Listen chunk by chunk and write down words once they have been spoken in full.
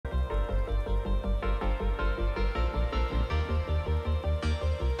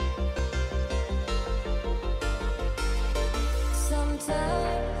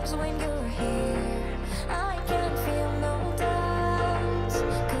'cause when you're here, I can feel no doubts,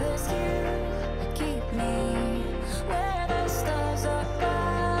 'cause you keep me where the stars are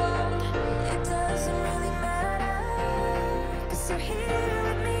bound. It doesn't really matter, 'cause you're here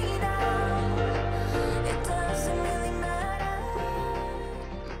with me now. It doesn't really matter.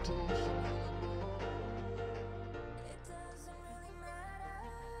 It doesn't really matter.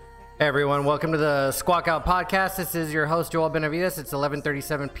 Hey everyone, welcome to the SquawkOut podcast. This is your host Joel Benavides. It's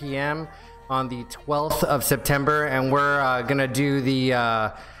 11:37 p.m. on the 12th of September, and we're gonna do the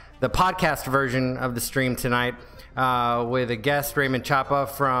podcast version of the stream tonight with a guest, Raymond Chapa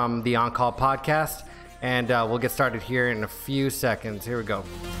from the On Call podcast, and we'll get started here in a few seconds. Here we go.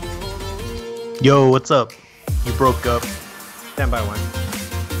 Yo, what's up? You broke up. Stand by one.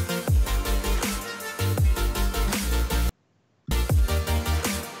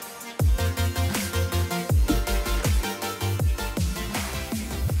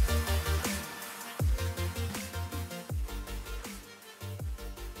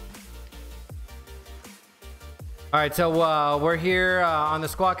 All right, so we're here on the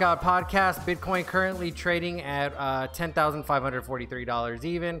SquawkOut podcast. Bitcoin currently trading at $10,543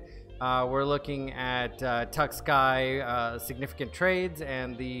 even. We're looking at Tuck Sky significant trades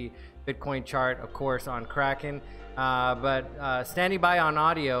and the Bitcoin chart, of course, on Kraken. But standing by on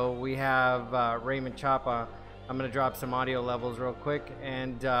audio, we have Raymond Chapa. I'm going to drop some audio levels real quick.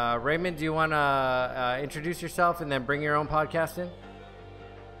 And Raymond, do you want to introduce yourself and then bring your own podcast in?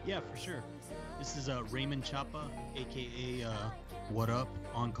 Yeah, for sure. This is Raymond Chapa, aka What Up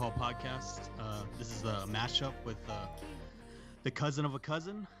On Call podcast. This is a mashup with the cousin of a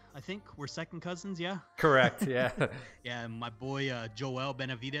cousin. I think we're second cousins, yeah? Correct, yeah. Yeah, my boy Joel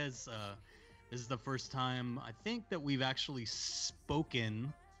Benavides. This is the first time I think that we've actually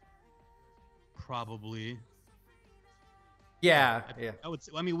spoken. Probably. Yeah. I would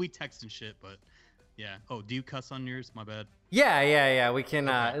say, I mean, we text and shit, but yeah. Oh, do you cuss on yours? My bad. Yeah. We can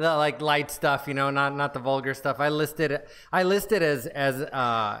Okay. like light stuff, you know, not the vulgar stuff. I listed as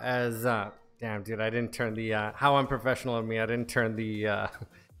damn, dude, I didn't turn the how unprofessional of me. I didn't turn the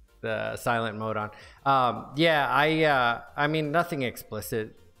silent mode on. I mean nothing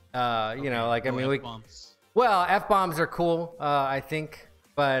explicit. You know, like I mean F-bombs. well, F-bombs are cool, I think,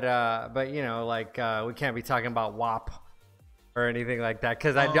 but you know, like we can't be talking about WAP or anything like that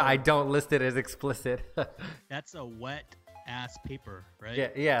because I don't list it as explicit. That's a wet ass paper,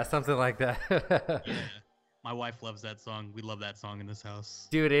 right? Yeah, something like that. Yeah. My wife loves that song. We love that song in this house.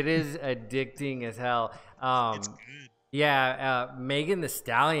 Dude, it is addicting as hell. It's good. Yeah, Megan the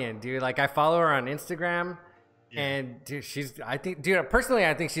Stallion, dude. Like I follow her on Instagram, Yeah. and dude, personally,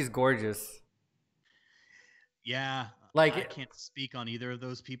 I think she's gorgeous. Yeah. Like- I can't speak on either of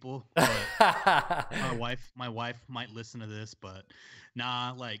those people. But my wife might listen to this, but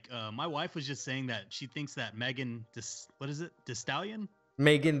nah, like my wife was just saying that she thinks that Megan Thee Stallion?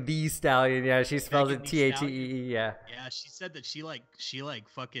 Megan the Stallion, yeah, she spells Megan it Thee Thee, yeah. Yeah, she said that she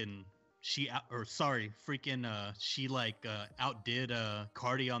outdid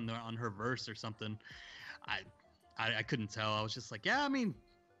Cardi on her verse or something. I couldn't tell. I was just like, yeah, I mean,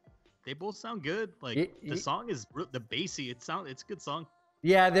 they both sound good. Like the song is the bassy. It's a good song.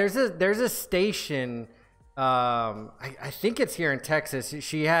 Yeah, there's a station. I think it's here in Texas.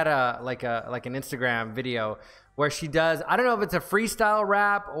 She had an Instagram video where she does. I don't know if it's a freestyle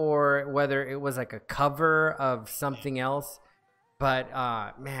rap or whether it was like a cover of something else. But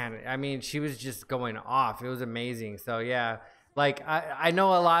man, I mean, she was just going off. It was amazing. So yeah, like I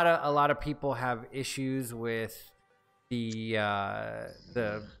know a lot of people have issues with the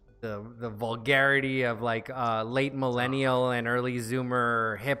vulgarity of like late millennial and early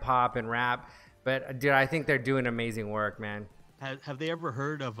Zoomer hip hop and rap, but dude, I think they're doing amazing work, man. Have they ever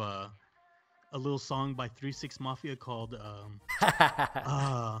heard of a little song by 3-6 Mafia called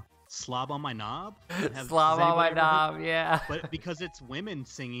 "Slob on My Knob"? Slob on my knob, yeah. But because it's women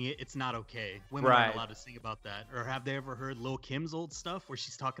singing it, it's not okay. Women Right. aren't allowed to sing about that. Or have they ever heard Lil Kim's old stuff where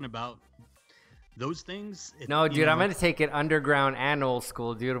she's talking about those things? No, dude, I'm gonna take it underground and old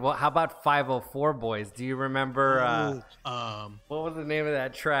school, dude. Well, how about 504 Boys? Do you remember? What was the name of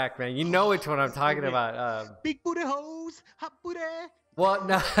that track, man? You know which one I'm talking about. Big booty hoes, hot booty. Well,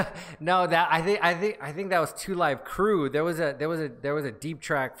 no, that I think that was Two Live Crew. There was a deep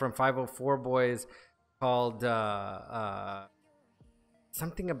track from 504 Boys called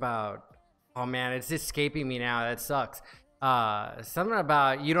something about. Oh man, it's escaping me now. That sucks. Something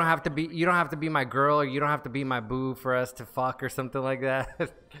about you don't have to be my girl, or you don't have to be my boo for us to fuck, or something like that.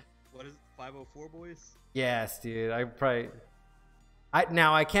 What is it, 504 Boys? Yes, dude. I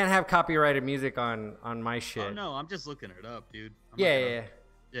can't have copyrighted music on my shit. Oh no, I'm just looking it up, dude. Yeah.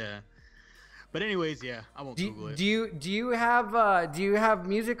 Yeah. But anyways, yeah, I won't Google it. Do you have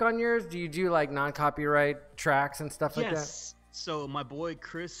music on yours? Do you do like non-copyright tracks and stuff like that? Yes. So my boy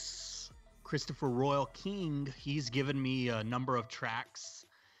Christopher Royal King, he's given me a number of tracks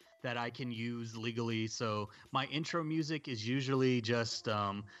that I can use legally. So my intro music is usually just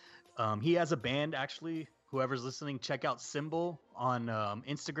he has a band actually. Whoever's listening, check out Symbol on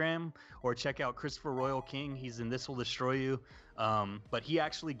Instagram, or check out Christopher Royal King. He's in This Will Destroy You. But he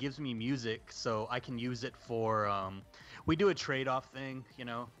actually gives me music, so I can use it for. We do a trade-off thing, you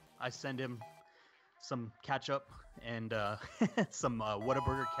know. I send him some ketchup and some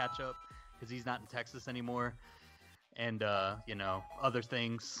Whataburger ketchup because he's not in Texas anymore, and you know, other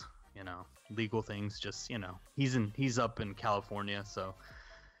things, you know, legal things. Just, you know, he's up in California, so.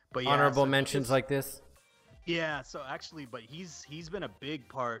 But yeah, Honorable so mentions like this. Yeah, so actually, but he's been a big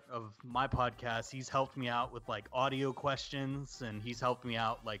part of my podcast. He's helped me out with like audio questions, and he's helped me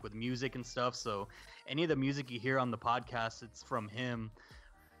out like with music and stuff. So any of the music you hear on the podcast, it's from him,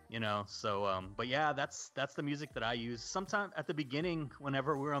 you know. So but yeah, that's the music that I use. Sometime at the beginning,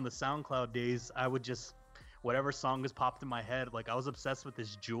 whenever we were on the SoundCloud days, I would just whatever song was popped in my head. Like I was obsessed with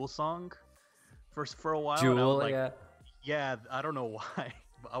this Jewel song for a while. Jewel, like, yeah. Yeah, I don't know why.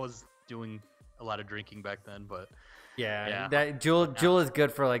 I was doing a lot of drinking back then, but yeah. That Jewel is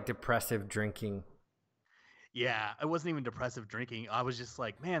good for like depressive drinking. Yeah, it wasn't even depressive drinking. I was just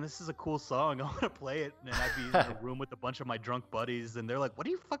like, man, this is a cool song. I want to play it. And I'd be in a room with a bunch of my drunk buddies, and they're like, what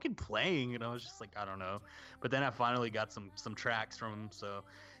are you fucking playing? And I was just like, I don't know. But then I finally got some tracks from him, so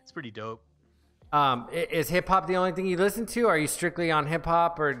it's pretty dope. Is hip hop the only thing you listen to? Are you strictly on hip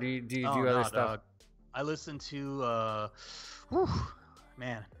hop, or do you do other stuff? Dog. I listen to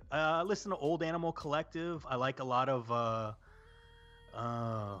man. I listen to Old Animal Collective. I like a lot of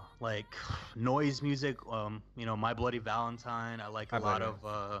like noise music. You know, My Bloody Valentine. I like a lot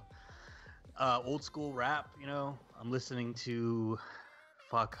of old school rap. You know, I'm listening to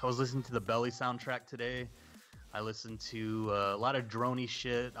I was listening to the Belly soundtrack today. I listened to a lot of droney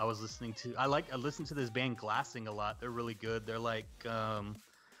shit. I listen to this band Glassing a lot. They're really good. They're like I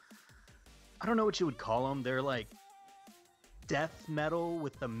don't know what you would call them. They're like death metal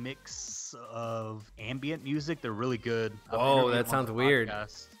with a mix of ambient music. They're really good. Oh, that sounds weird.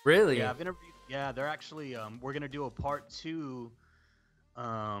 Really? Yeah, I've interviewed. Yeah, they're actually. We're gonna do a part 2.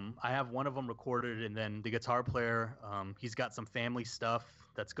 I have one of them recorded, and then the guitar player. He's got some family stuff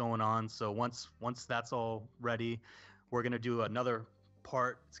that's going on. So once that's all ready, we're gonna do another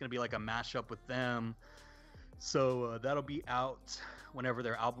part. It's gonna be like a mashup with them. So that'll be out whenever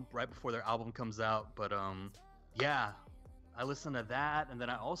right before their album comes out. But yeah. I listen to that, and then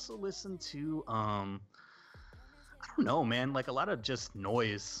I also listen to I don't know, man, like a lot of just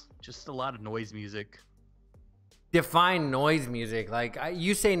noise, just a lot of noise music. Define noise music. Like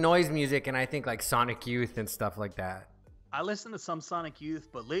you say noise music, and I think like Sonic Youth and stuff like that. I listen to some Sonic Youth,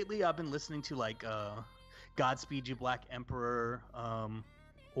 but lately I've been listening to like Godspeed You Black Emperor,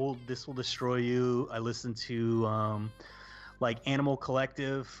 old This Will Destroy You. I listen to like Animal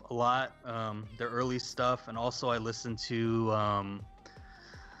Collective a lot, their early stuff, and also I listen to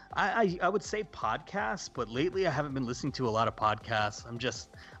I would say podcasts, but lately I haven't been listening to a lot of podcasts.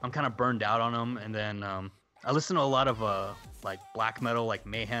 I'm kind of burned out on them, and then I listen to a lot of like black metal, like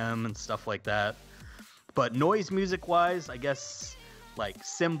Mayhem and stuff like that. But noise music wise, I guess like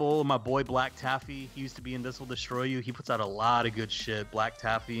Symbol, my boy Black Taffy, he used to be in This Will Destroy You. He puts out a lot of good shit. Black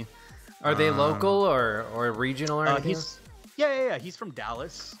Taffy. Are they local or regional or anything? Yeah. He's from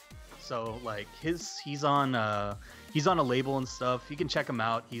Dallas, so like he's on a label and stuff. You can check him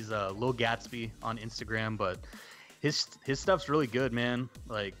out. He's Lil Gatsby on Instagram, but his stuff's really good, man.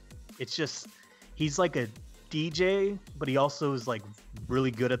 Like it's just he's like a DJ, but he also is like really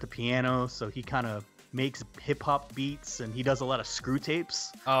good at the piano. So he kind of makes hip hop beats, and he does a lot of Screw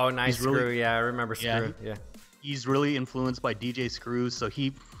tapes. Oh, nice. Screw. Yeah, I remember Screw. Yeah. He's really influenced by DJ Screw. So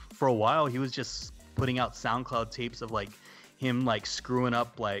for a while he was just putting out SoundCloud tapes of like him like screwing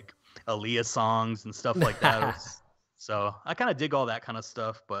up like Aaliyah songs and stuff like that. So I kind of dig all that kind of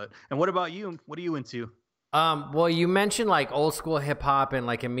stuff. And what about you? What are you into? Well, you mentioned like old school hip hop, and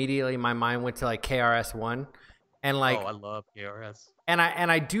like immediately my mind went to like KRS-One, and like I love KRS. And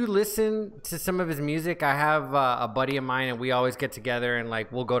I do listen to some of his music. I have a buddy of mine, and we always get together and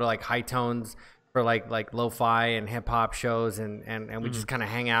like we'll go to like High Tones for like lo-fi and hip hop shows, and we just kind of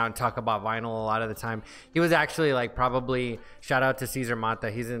hang out and talk about vinyl a lot of the time. He was actually like probably shout out to Cesar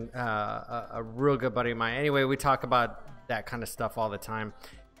Mata. He's a real good buddy of mine. Anyway, we talk about that kind of stuff all the time,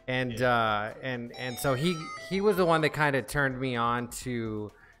 and so he was the one that kind of turned me on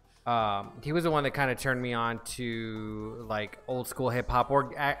to he was the one that kind of turned me on to like old school hip hop,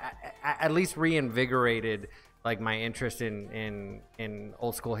 or at least reinvigorated like my interest in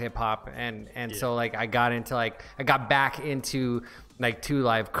old school hip hop, and so like I got back into like 2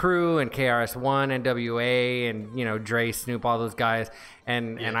 Live Crew and KRS-One, NWA, and you know, Dre, Snoop, all those guys,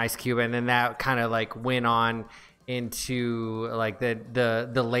 and Ice Cube, and then that kind of like went on into like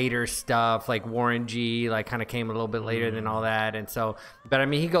the later stuff, like Warren G, like kind of came a little bit later than all that. And so, but I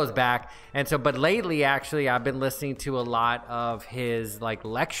mean, he goes back, and so, but lately actually I've been listening to a lot of his like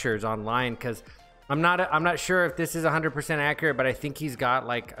lectures online, because I'm not sure if this is 100% accurate, but I think he's got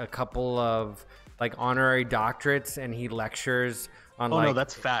like a couple of like honorary doctorates, and he lectures on. No,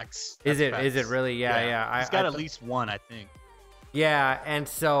 that's facts. Is it really? Yeah. He's got at least one, I think. Yeah, and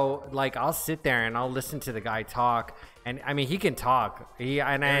so like I'll sit there and I'll listen to the guy talk, and I mean, he can talk.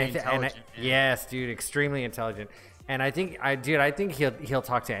 Yes, dude, extremely intelligent. And I think he'll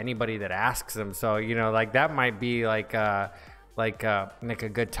talk to anybody that asks him. So, you know, like that might be like a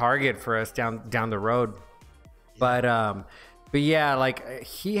good target for us down the road. But yeah, like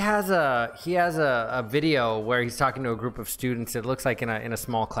he has a video where he's talking to a group of students. It looks like in a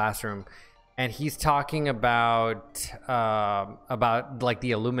small classroom. And he's talking about like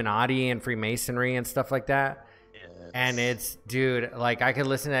the Illuminati and Freemasonry and stuff like that. Yes. And it's, dude, like I could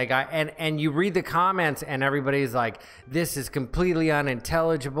listen to that guy, and you read the comments, and everybody's like, this is completely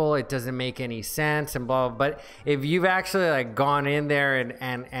unintelligible, it doesn't make any sense, and blah, blah. But if you've actually like gone in there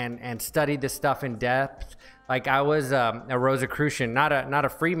and studied this stuff in depth, like I was a Rosicrucian, not a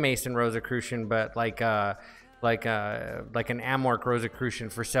Freemason Rosicrucian, but like an Amorc Rosicrucian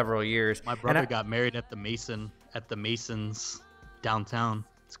for several years. My brother got married at the Masons downtown.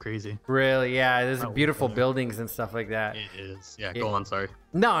 It's crazy. Really? Yeah, there's beautiful buildings and stuff like that. It is. Yeah, go on. Sorry.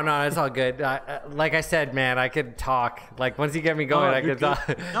 No, it's all good. Like I said, man, I could talk. Like once you get me going, I could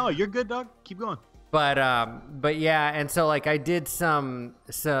talk. No, you're good, dog. Keep going. But yeah, and so like I did some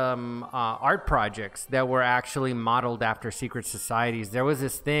art projects that were actually modeled after secret societies. There was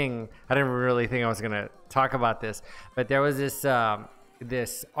this thing, I didn't really think I was gonna talk about this, but there was this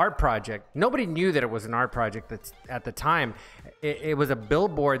this art project. Nobody knew that it was an art project. That's at the time. It was a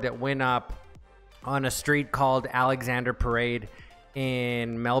billboard that went up on a street called Alexander Parade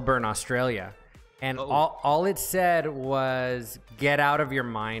in Melbourne, Australia. And all it said was "get out of your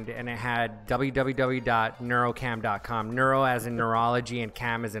mind," and it had www.neurocam.com. Neuro as in neurology, and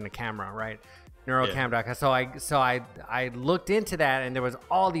cam as in a camera, right? Neurocam.com. So I looked into that, and there was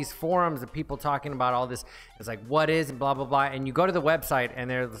all these forums of people talking about all this. It's like, what is, and blah blah blah. And you go to the website,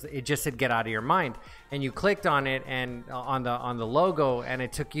 and it just said "get out of your mind," and you clicked on it, and on the logo, and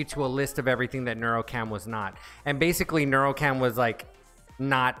it took you to a list of everything that Neurocam was not. And basically, Neurocam was like,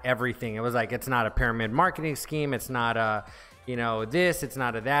 not everything. It was like, it's not a pyramid marketing scheme, it's not a, you know, this, it's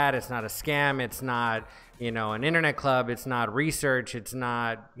not a that, it's not a scam, it's not, you know, an internet club, it's not research, it's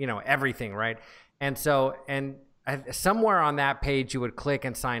not, you know, everything, right? And so, and somewhere on that page you would click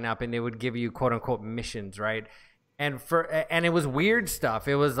and sign up, and they would give you quote unquote missions, right? And it was weird stuff.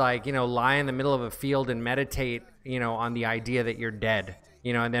 It was like, you know, lie in the middle of a field and meditate, you know, on the idea that you're dead,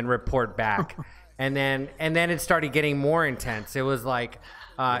 you know, and then report back. And then it started getting more intense. It was like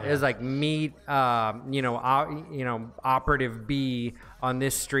meet operative B on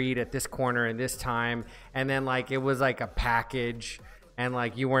this street at this corner and this time. And then like it was like a package, and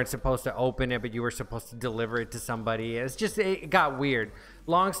like you weren't supposed to open it, but you were supposed to deliver it to somebody. It got weird.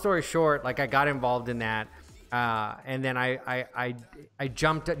 Long story short, like I got involved in that. And then I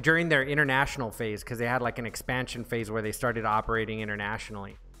jumped during their international phase, because they had like an expansion phase where they started operating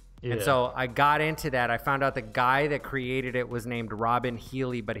internationally. Yeah. And so I got into that. I found out the guy that created it was named Robin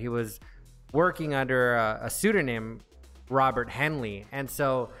Healy, but he was working under a pseudonym, Robert Henley. And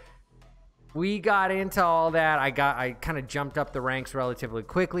so we got into all that. I kind of jumped up the ranks relatively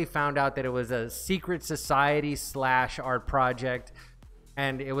quickly, found out that it was a secret society / art project.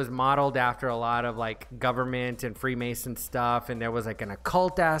 And it was modeled after a lot of like government and Freemason stuff. And there was like an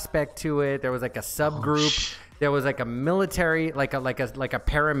occult aspect to it. There was like a subgroup. There was like a military, like a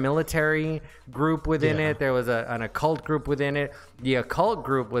paramilitary group within it. There was an occult group within it. The occult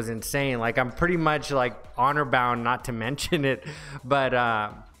group was insane. Like I'm pretty much like honor bound not to mention it, but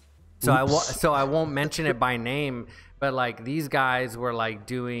so I won't mention it by name. But like these guys were like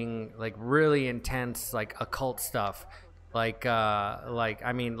doing like really intense like occult stuff. Like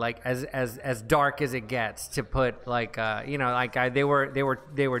I mean, like as dark as it gets, to put like you know, like they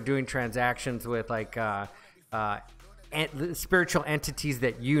were doing transactions with like spiritual entities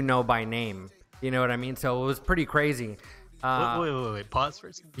that you know by name. You know what I mean? So it was pretty crazy. Wait. Pause for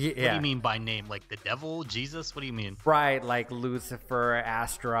a second. Yeah. What do you mean by name? Like the devil, Jesus? What do you mean? Right, like Lucifer,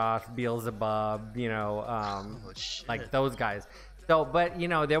 Astaroth, Beelzebub, like those guys. So, but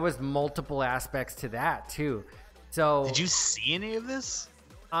there was multiple aspects to that too. So, did you see any of this?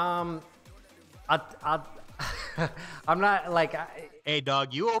 I'm not like. Hey,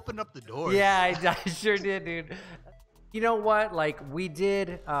 dog, you opened up the door. Yeah, I sure did, dude. You know what? Like we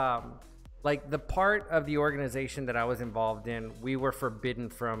did. Like the part of the organization that I was involved in, we were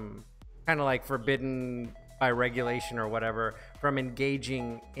forbidden by regulation or whatever from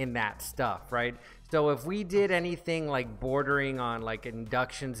engaging in that stuff, right? So if we did anything like bordering on like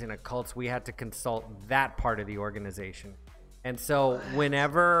inductions in occults, we had to consult that part of the organization. And so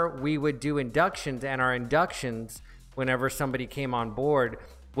whenever we would do inductions, and our inductions, whenever somebody came on board,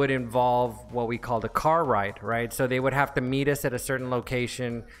 would involve what we called a car ride, right? So they would have to meet us at a certain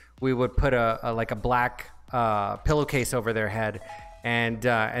location. We would put a black pillowcase over their head and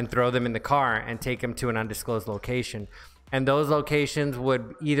throw them in the car and take them to an undisclosed location. And those locations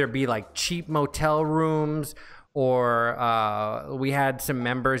would either be like cheap motel rooms, or we had some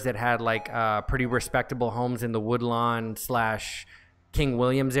members that had like pretty respectable homes in the Woodlawn / King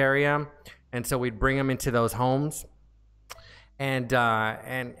Williams area. And so we'd bring them into those homes and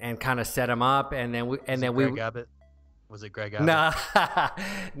kind of set them up. And then Greg Abbott? Was it Greg Abbott?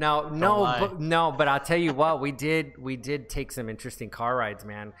 No, but I'll tell you what, we did take some interesting car rides,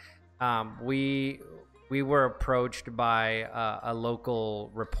 man. We were approached by a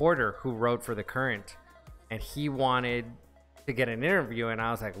local reporter who wrote for The Current, and he wanted to get an interview, and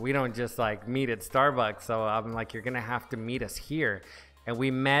I was like, we don't just like meet at Starbucks. So I'm like, you're gonna have to meet us here. And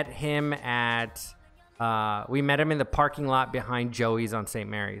we met him in the parking lot behind Joey's on St.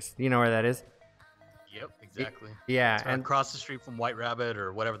 Mary's. You know where that is? Yep, exactly. Yeah, it's and across the street from White Rabbit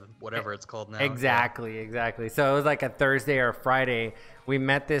or whatever it's called now. Exactly. So it was like a Thursday or a Friday. We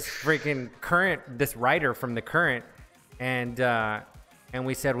met this freaking this writer from The Current, and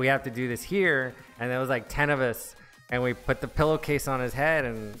we said we have to do this here. And there was like 10 of us, and we put the pillowcase on his head,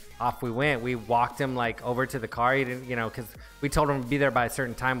 and off we went. We walked him like over to the car. He didn't, because we told him to be there by a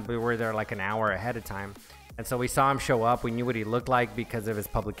certain time. We were there like an hour ahead of time, and so we saw him show up. We knew what he looked like because of his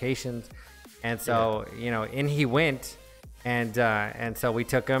publications. And so, in he went, and so we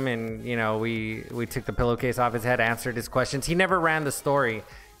took him, and we took the pillowcase off his head, answered his questions. He never ran the story,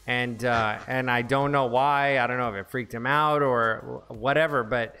 and I don't know why. I don't know if it freaked him out or whatever,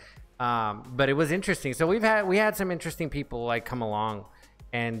 but it was interesting. So we had some interesting people like come along,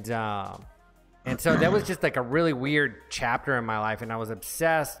 and so that was just like a really weird chapter in my life, and I was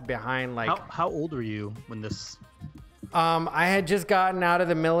obsessed behind like. How old were you when this? I had just gotten out of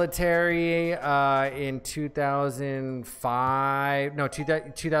the military in 2005. No,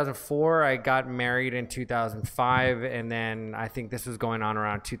 2004. I got married in 2005, and then I think this was going on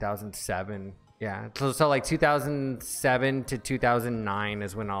around 2007. Yeah, so like 2007 to 2009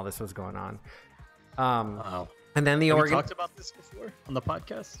 is when all this was going on. Wow. And then Have you talked about this before on the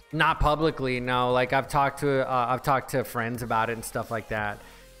podcast? Not publicly, no. Like I've talked to friends about it and stuff like that.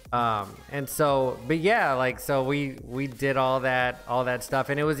 And so, but yeah, like, so we did all that stuff,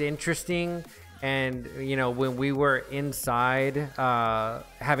 and it was interesting. And, when we were inside,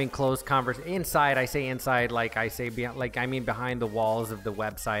 having close inside, I say inside, like I say, I mean, behind the walls of the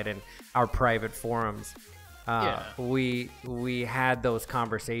website and our private forums, we had those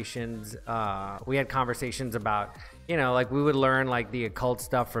conversations. We had conversations about, like we would learn like the occult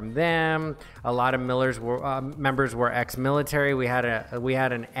stuff from them. A lot of members were ex-military. We had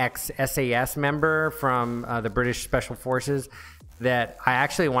an ex-SAS member from the British Special Forces that I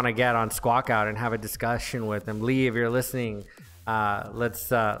actually want to get on SquawkOut and have a discussion with him. Lee, if you're listening, let's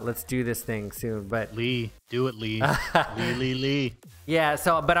do this thing soon. But Lee, do it, Lee. Lee. Yeah.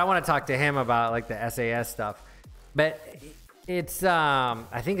 So, but I want to talk to him about like the SAS stuff. But it's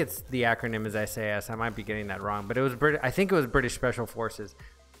I think it's the acronym is SAS. I might be getting that wrong, but it was I think it was British Special Forces.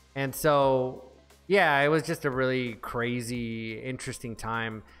 And so, yeah, it was just a really crazy, interesting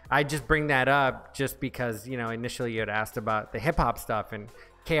time. I just bring that up just because, initially you had asked about the hip hop stuff, and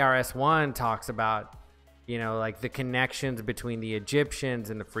KRS-One talks about, like the connections between the Egyptians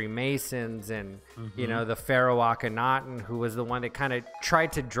and the Freemasons and, the Pharaoh Akhenaten, who was the one that kind of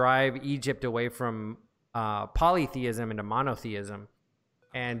tried to drive Egypt away from polytheism into monotheism.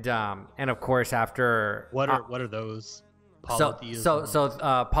 And of course, after what are those? Polytheism. So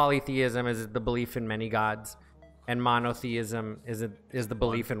polytheism is the belief in many gods, and monotheism is the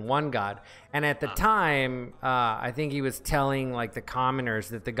belief in one God. And at the time, I think he was telling like the commoners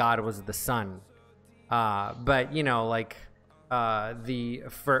that the God was the sun. But like for the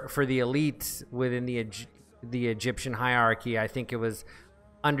elites within the Egyptian hierarchy, I think it was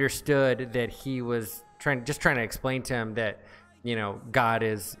understood that he was trying to explain to him that, you know, God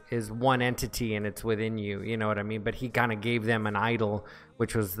is one entity and it's within you. You know what I mean? But he kind of gave them an idol,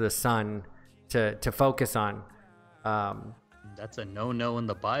 which was the sun, to focus on. That's a no in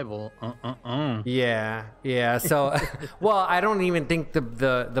the Bible. Yeah. So, well, I don't even think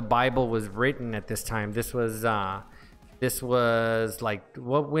the Bible was written at this time. This was like,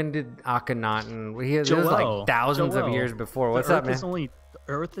 when did Akhenaten? It was like thousands of years before. What's up, man? The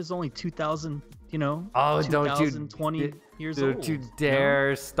Earth is only 2,000, you know, oh, 2020 years old. Don't you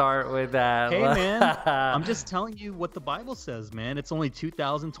dare start with that. Hey, man, I'm just telling you what the Bible says, man. It's only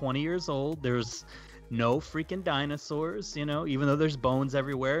 2020 years old. There's no freaking dinosaurs, you know, even though there's bones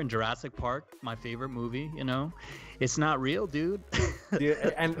everywhere in Jurassic Park, my favorite movie, you know. It's not real, dude.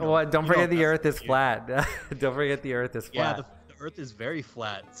 And don't forget the Earth is flat. Don't forget the Earth is flat. Yeah, the Earth is very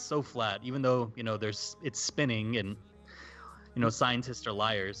flat. It's so flat, even though, you know, it's spinning, and, you know, scientists are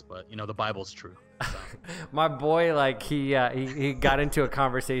liars, but, you know, the Bible's true. So. My boy, like, he got into a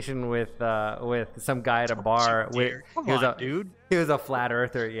conversation with some guy at a bar. Come on, dude. He was a flat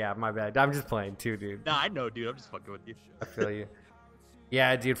earther. Yeah, my bad. I'm just playing too, dude. Nah, I know, dude. I'm just fucking with you. I feel you.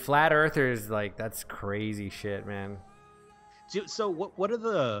 Yeah, dude. Flat earthers, like, that's crazy shit, man. Dude, so what are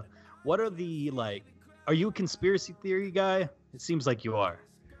the like? Are you a conspiracy theory guy? It seems like you are.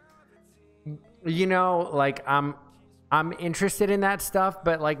 You know, like, I'm interested in that stuff,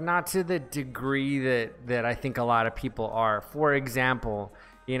 but, like, not to the degree that I think a lot of people are. For example,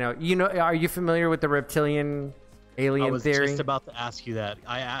 you know, are you familiar with the reptilian alien theory? I was just about to ask you that.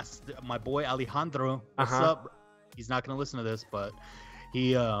 I asked my boy Alejandro, what's up? He's not going to listen to this, but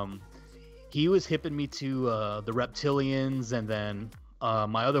he was hipping me to the reptilians, and then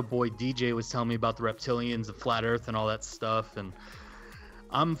my other boy DJ was telling me about the reptilians, the flat earth, and all that stuff, and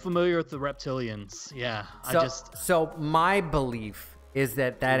I'm familiar with the reptilians. Yeah. So my belief is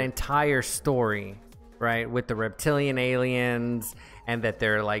that entire story, right, with the reptilian aliens, and that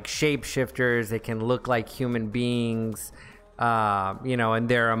they're like shapeshifters, they can look like human beings, you know, and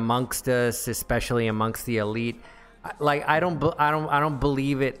they're amongst us, especially amongst the elite. Like, I don't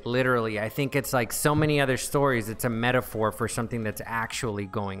believe it literally. I think it's like so many other stories. It's a metaphor for something that's actually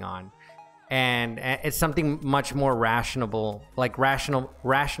going on. And it's something much more rational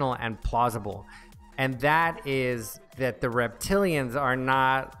and plausible. And that is that the reptilians are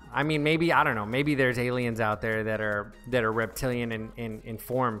not, I mean, maybe, I don't know, maybe there's aliens out there that are reptilian in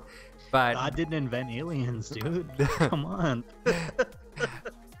form, but God didn't invent aliens, dude. Come on.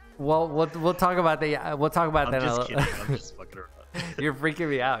 Well, we'll talk about that. We'll talk about that. I'm just kidding. I'm just fucking around. You're freaking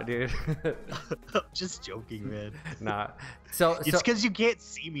me out, dude. I'm just joking, man. Nah. It's because you can't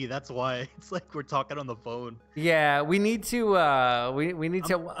see me. That's why. It's like we're talking on the phone. Yeah, we need to. We need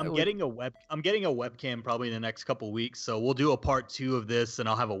to. I'm getting a webcam probably in the next couple weeks. So we'll do a part 2 of this, and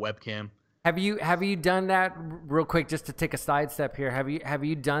I'll have a webcam. Have you done that real quick? Just to take a sidestep here. Have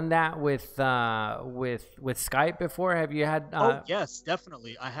you done that with Skype before? Have you had? Oh yes,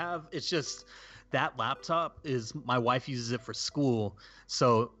 definitely. I have. It's just that laptop is, my wife uses it for school,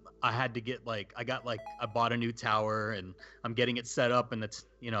 so I had to get I bought a new tower, and I'm getting it set up, and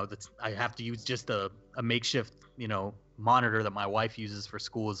I have to use just a makeshift, you know, monitor that my wife uses for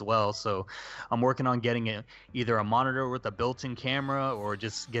school as well. So I'm working on getting either a monitor with a built-in camera or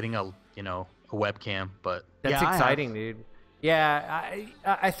just getting a webcam. But that's exciting, dude. Yeah,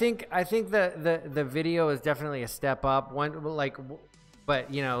 I think the video is definitely a step up.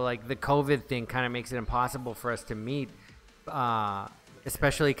 But you know, like, the COVID thing kind of makes it impossible for us to meet,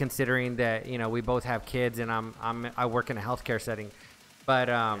 especially considering that, you know, we both have kids, and I work in a healthcare setting.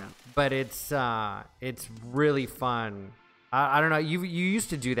 But it's really fun. I don't know. You used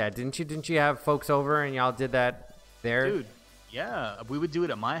to do that, didn't you? Didn't you have folks over and y'all did that there? Dude, yeah, we would do it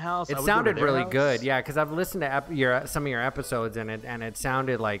at my house. It sounded really good. Yeah, because I've listened to some of your episodes, and it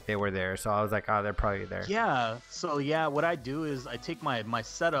sounded like they were there. So I was like, oh, they're probably there. Yeah. So yeah, what I do is I take my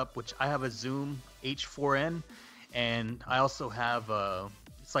setup, which I have a Zoom H4n, and I also have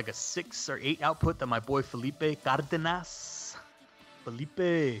it's like a 6 or 8 output that my boy Felipe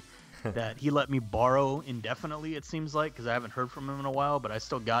that he let me borrow indefinitely, it seems like, because I haven't heard from him in a while, but I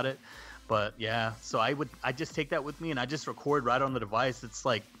still got it. But yeah, so I just take that with me, and I just record right on the device. It's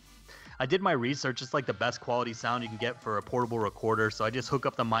like, I did my research. It's like the best quality sound you can get for a portable recorder. So I just hook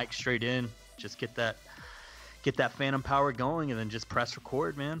up the mic straight in, just get that phantom power going, and then just press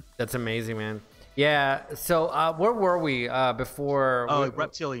record, man. That's amazing, man. Yeah. So where were we before? Oh,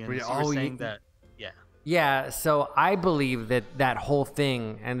 reptilians. You were saying that. Yeah, so I believe that whole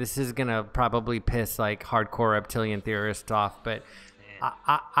thing, and this is gonna probably piss like hardcore reptilian theorists off, but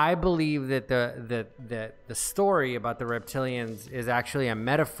I believe that the story about the reptilians is actually a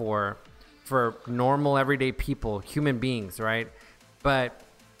metaphor for normal everyday people, human beings, right? But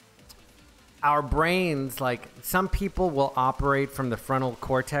our brains, like some people will operate from the frontal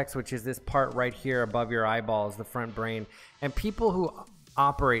cortex, which is this part right here above your eyeballs, the front brain. And people who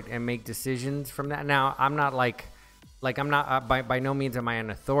operate and make decisions from that. Now, I'm not I'm not by no means am I an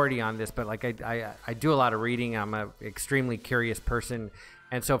authority on this, but like I do a lot of reading. I'm an extremely curious person.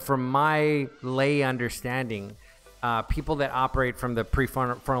 And so from my lay understanding, people that operate from the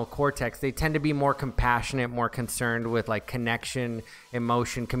prefrontal cortex, they tend to be more compassionate, more concerned with like connection,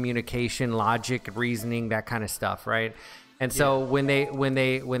 emotion, communication, logic, reasoning, that kind of stuff, right? And so when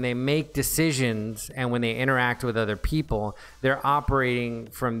they make decisions and when they interact with other people, they're operating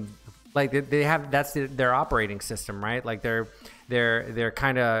from like they have that's their operating system, right? Like they're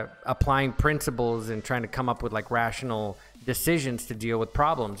kind of applying principles and trying to come up with like rational decisions to deal with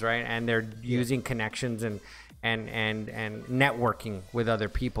problems, right? And they're using connections and networking with other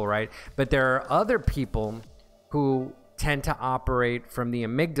people, right? But there are other people who tend to operate from the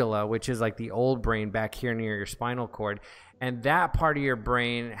amygdala, which is like the old brain back here near your spinal cord. And that part of your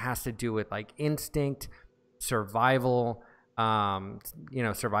brain has to do with like instinct, survival,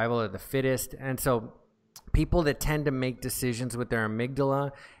 survival of the fittest. And so people that tend to make decisions with their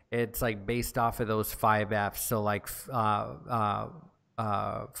amygdala, it's like based off of those 5 F's. So like flight,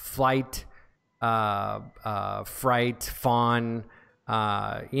 fright, fawn,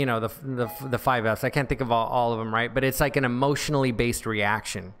 the 5 F's. I can't think of all of them, right? But it's like an emotionally based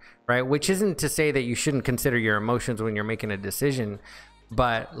reaction, right? Which isn't to say that you shouldn't consider your emotions when you're making a decision,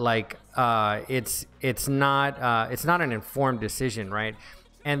 but like it's not an informed decision, right?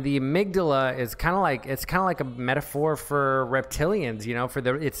 And the amygdala is kind of like a metaphor for reptilians,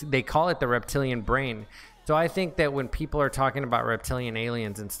 they call it the reptilian brain. So I think that when people are talking about reptilian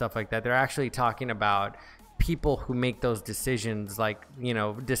aliens and stuff like that, they're actually talking about people who make those decisions, like,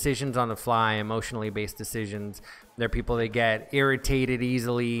 decisions on the fly, emotionally based decisions. They're people that get irritated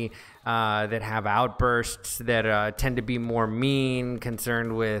easily, that have outbursts, that tend to be more mean,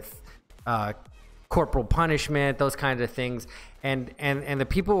 concerned with corporal punishment, those kinds of things. And the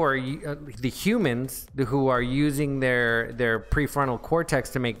people who are the humans who are using their prefrontal cortex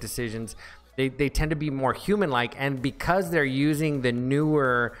to make decisions, they tend to be more human-like, and because they're using the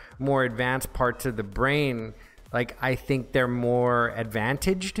newer, more advanced parts of the brain, like I think they're more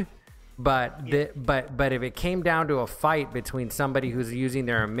advantaged. But if it came down to a fight between somebody who's using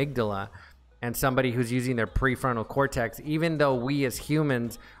their amygdala and somebody who's using their prefrontal cortex, even though we as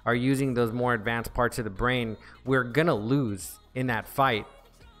humans are using those more advanced parts of the brain, we're gonna lose in that fight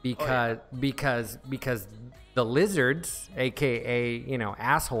because the lizards, aka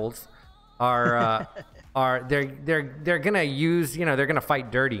assholes, are they're gonna use they're gonna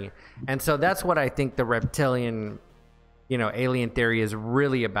fight dirty. And so that's what I think the reptilian alien theory is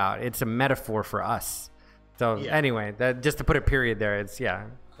really about. It's a metaphor for us. So anyway, that just to put a period there, it's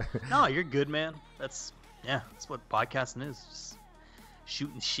No, you're good, man. That's what podcasting is, just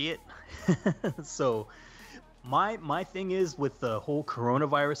shooting shit. So my thing is with the whole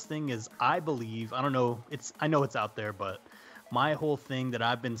coronavirus thing is I know it's out there, but my whole thing that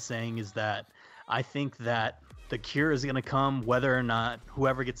I've been saying is that I think that the cure is going to come whether or not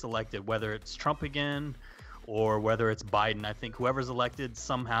whoever gets elected, whether it's Trump again or whether it's Biden. I think whoever's elected,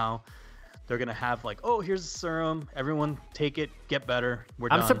 somehow they're going to have like, oh, here's a serum. Everyone take it. Get better.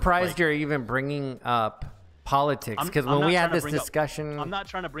 I'm done. Surprised you're even bringing up politics, because when we had this discussion... I'm not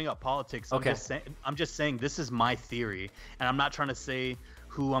trying to bring up politics. Okay. I'm just saying this is my theory, and I'm not trying to say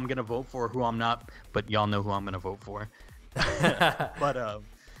who I'm going to vote for, who I'm not, but y'all know who I'm going to vote for.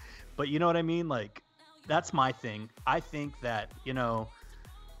 But you know what I mean? Like, that's my thing. I think that, I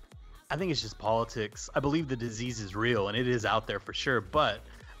think it's just politics. I believe the disease is real and it is out there for sure, but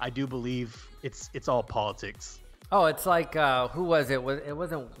I do believe it's all politics. Oh, it's like, who was it? It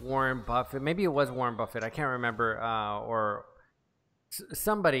wasn't Warren Buffett. Maybe it was Warren Buffett. I can't remember. Or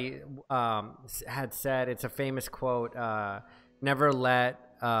somebody had said, it's a famous quote, never let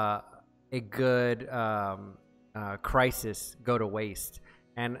a good crisis go to waste.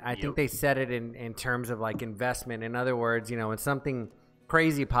 And I think they said it in terms of like investment. In other words, when something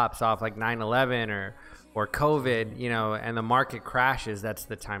crazy pops off like 9/11 or COVID, and the market crashes, that's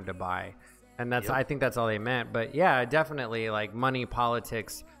the time to buy. And I think that's all they meant. But yeah, definitely like money,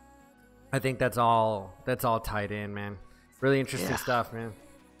 politics. I think that's all tied in, man. Really interesting stuff, man.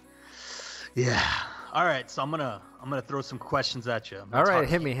 Yeah. All right, so I'm gonna throw some questions at you. All right,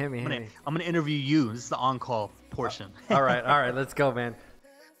 hit me. I'm gonna interview you. This is the on-call portion. All right, let's go, man.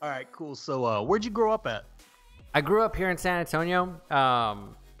 All right, cool. So, where'd you grow up at? I grew up here in San Antonio.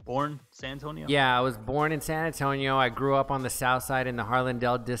 Born San Antonio? Yeah, I was born in San Antonio. I grew up on the south side in the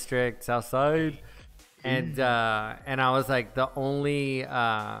Harlandale district, south side. And I was like the only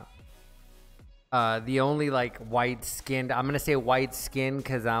like white skinned. I'm gonna say white skin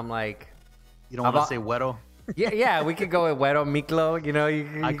because I'm like. You don't want to say Wedo? Yeah, we could go with Wedo Miklo. You know,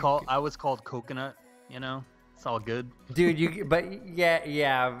 I was called Coconut. You know, it's all good, dude.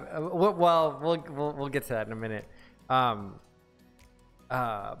 Yeah. Well, we'll get to that in a minute.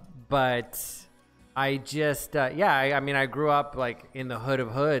 But I just I mean I grew up like in the hood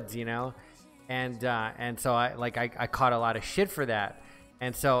of hoods, you know, and so I caught a lot of shit for that,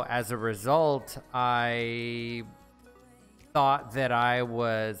 and so as a result I thought that I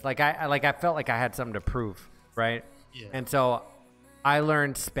was I felt like I had something to prove, right? Yeah. And so I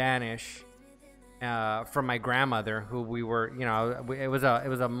learned Spanish from my grandmother, who we were, you know, it was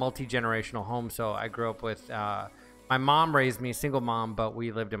a multi-generational home. So I grew up with my mom raised me, single mom, but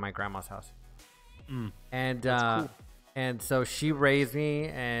we lived in my grandma's house. And That's cool. And so she raised me,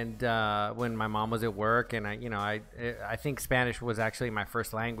 and when my mom was at work, and I think Spanish was actually my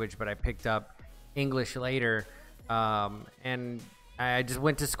first language, but I picked up English later. And I just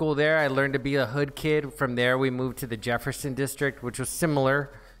went to school there. I learned to be a hood kid. From there, we moved to the Jefferson district, which was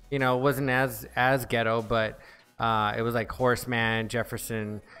similar. You know, it wasn't as ghetto, but it was like Horseman,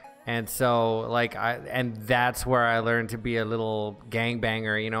 Jefferson. And so and that's where I learned to be a little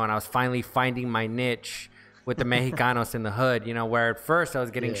gangbanger, you know, and I was finally finding my niche with the Mexicanos in the hood, you know, where at first I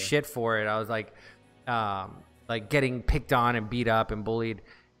was getting shit for it. I was like getting picked on and beat up and bullied.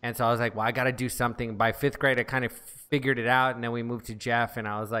 And so I was like, well, I got to do something. By 5th grade, I kind of figured it out. And then we moved to Jeff, and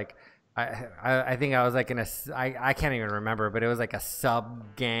I was like, I think I was like I can't even remember, but it was like a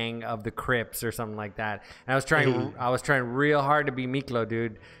sub gang of the Crips or something like that. And I was trying real hard to be Miklo,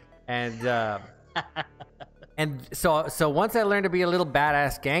 dude. And and so once I learned to be a little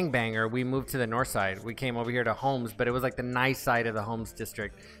badass gangbanger, we moved to the north side. We came over here to Holmes, but it was like the nice side of the Holmes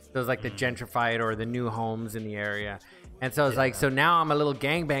district. So it was like the gentrified or the new homes in the area. And so it's like, so now I'm a little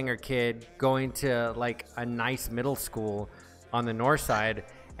gangbanger kid going to like a nice middle school on the north side.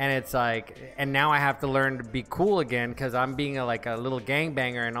 And it's like, and now I have to learn to be cool again because I'm being a little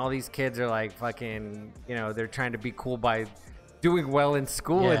gangbanger, and all these kids are like fucking, you know, they're trying to be cool by doing well in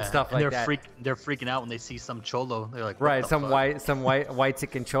school and stuff like that. They're freaking out when they see some cholo. They're like, right, some white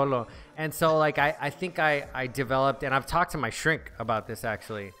chicken cholo. And so like I think I developed, and I've talked to my shrink about this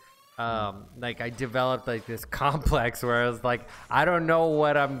actually. Like I developed like this complex where I was like, I don't know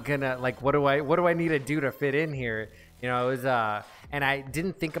what I'm gonna like. What do I need to do to fit in here? You know, it was and I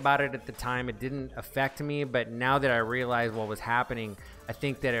didn't think about it at the time. It didn't affect me, but now that I realize what was happening, I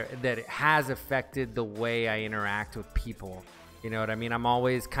think that it has affected the way I interact with people. You know what I mean? I'm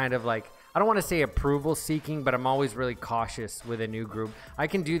always kind of like, I don't want to say approval seeking, but I'm always really cautious with a new group. I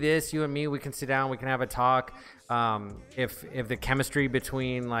can do this, you and me, we can sit down, we can have a talk. If the chemistry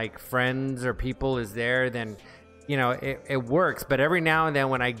between like friends or people is there, then you know it works. But every now and then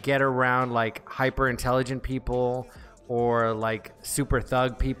when I get around like hyper intelligent people or like super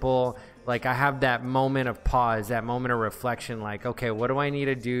thug people, like I have that moment of pause, that moment of reflection, like, okay, what do I need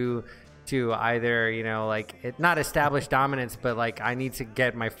to do to either, you know, like it not establish dominance, but like I need to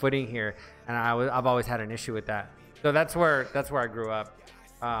get my footing here. And I've always had an issue with that. So that's where I grew up.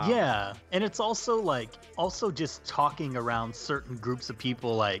 Yeah, and it's also just talking around certain groups of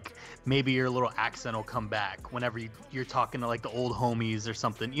people, like maybe your little accent will come back whenever you're talking to like the old homies or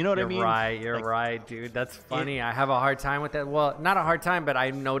something. You know what I mean? You're right, dude. That's funny. I have a hard time with that. Well, not a hard time, but I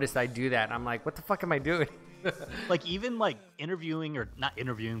noticed I do that. I'm like, what the fuck am I doing? Like even like interviewing, or not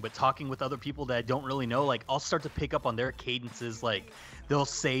interviewing, but talking with other people that I don't really know, like I'll start to pick up on their cadences. Like they'll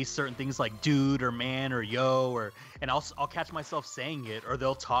say certain things like dude or man or yo, and I'll catch myself saying it, or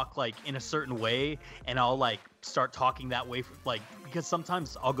they'll talk like in a certain way, and I'll like start talking that way because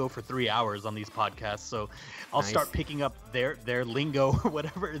sometimes I'll go for 3 hours on these podcasts, so I'll start picking up their lingo or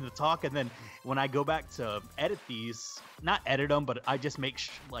whatever in the talk, and then when I go back to edit these, not edit them, but I just make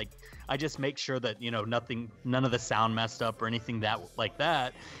sure that, you know, none of the sound messed up or anything like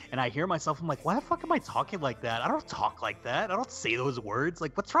that. And I hear myself, I'm like, why the fuck am I talking like that? I don't talk like that. I don't say those words.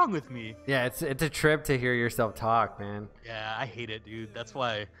 Like, what's wrong with me? Yeah, it's a trip to hear yourself talk, man. Yeah, I hate it, dude. That's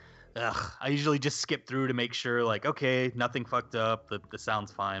why I usually just skip through to make sure, like, okay, nothing fucked up. The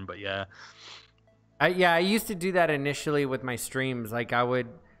sound's fine, but yeah. I used to do that initially with my streams. Like I would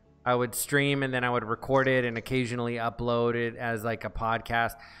stream and then I would record it and occasionally upload it as like a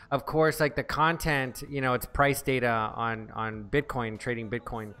podcast. Of course, like the content, you know, it's price data on Bitcoin, trading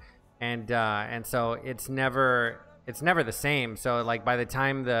Bitcoin. And so it's never it's never the same. So like by the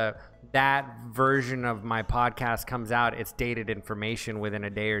time that version of my podcast comes out, it's dated information within a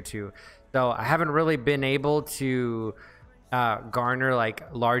day or two. So I haven't really been able to garner like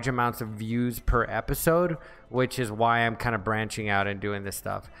large amounts of views per episode, which is why I'm kind of branching out and doing this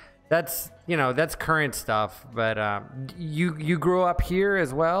stuff. That's, you know, that's current stuff. But you grew up here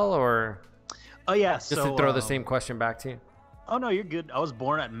as well, or? Oh yeah. Just to throw the same question back to you. Oh no, you're good. I was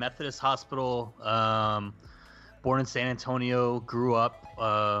born at Methodist Hospital. Born in San Antonio. Grew up.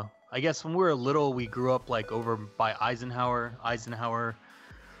 I guess when we were little, we grew up like over by Eisenhower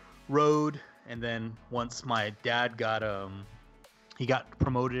Road, and then once my dad got he got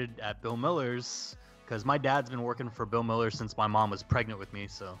promoted at Bill Miller's, because my dad's been working for Bill Miller since my mom was pregnant with me.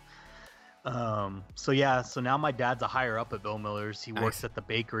 So now my dad's a higher up at Bill Miller's. He works at the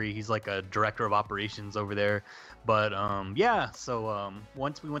bakery. He's like a director of operations over there. But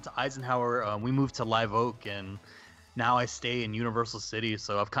once we went to Eisenhower, we moved to Live Oak, and now I stay in Universal City.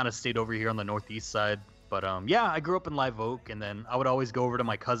 So I've kind of stayed over here on the northeast side. But I grew up in Live Oak, and then I would always go over to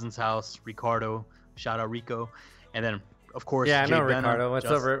my cousin's house, Ricardo. Shout out Rico. And then of course, I know Benham, Ricardo. What's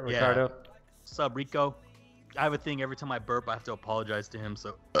up, Ricardo? What's up, Rico? I have a thing every time I burp, I have to apologize to him.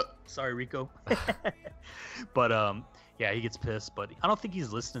 So sorry, Rico. But he gets pissed. But I don't think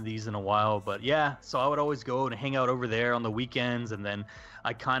he's listened to these in a while. But yeah, so I would always go and hang out over there on the weekends, and then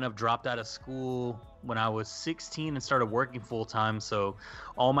I kind of dropped out of school when I was 16 and started working full time. So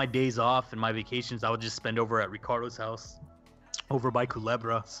all my days off and my vacations, I would just spend over at Ricardo's house over by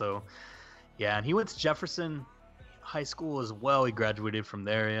Culebra. So yeah, and he went to Jefferson High School as well. He graduated from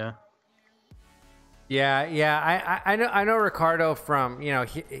there. I know Ricardo from,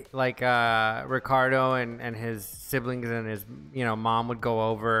 Ricardo and his siblings and his, mom would go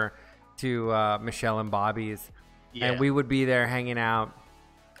over to Michelle and Bobby's, and we would be there hanging out.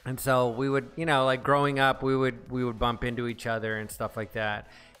 And so we would, growing up, we would bump into each other and stuff like that.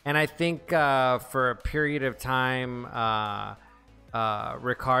 And I think for a period of time,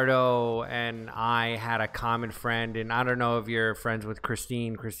 Ricardo and I had a common friend, and I don't know if you're friends with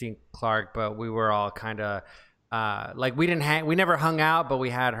Christine Clark, but we were all kind of we never hung out, but we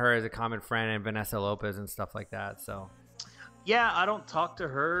had her as a common friend, and Vanessa Lopez and stuff like that. So yeah, I don't talk to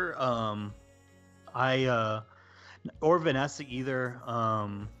her or Vanessa either.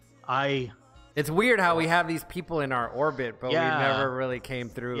 It's weird how we have these people in our orbit, but we never really came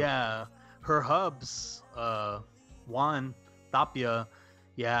through. Yeah, her hubs, Juan Tapia,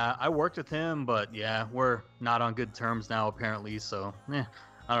 I worked with him, but we're not on good terms now apparently. So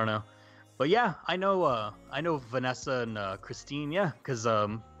I don't know, but I know Vanessa and Christine, because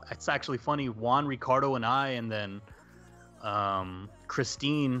it's actually funny. Juan, Ricardo, and I, and then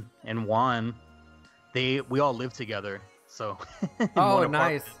Christine and Juan, we all lived together. So oh,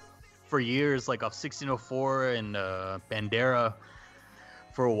 nice. For years, like off 1604 and Bandera.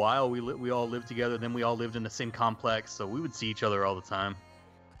 For a while, we all lived together. Then we all lived in the same complex, so we would see each other all the time.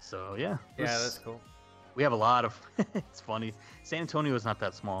 So that's cool. We have a lot of. It's funny. San Antonio is not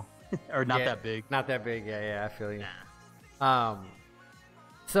that small, or not that big. Not that big. Yeah, I feel you.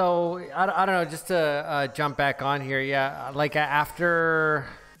 So I don't know. Just to jump back on here, like after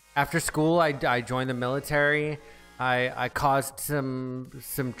school, I joined the military. I caused some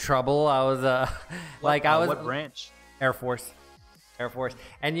trouble. I was what branch? Air Force.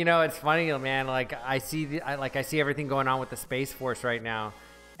 And it's funny, man, like I see everything going on with the Space Force right now,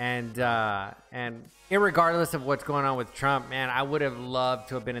 and irregardless of what's going on with Trump, man, I would have loved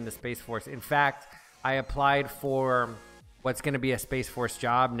to have been in the Space Force. In fact, I applied for what's going to be a Space Force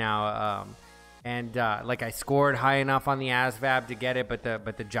job now, and I scored high enough on the ASVAB to get it, but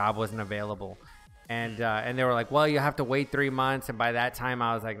the job wasn't available. And they were like, well, you have to wait 3 months. And by that time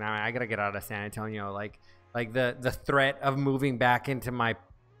I was like, nah, I got to get out of San Antonio. Like the threat of moving back into my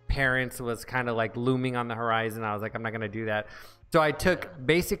parents was kind of like looming on the horizon. I was like, I'm not going to do that. So I took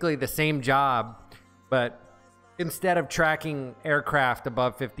basically the same job, but instead of tracking aircraft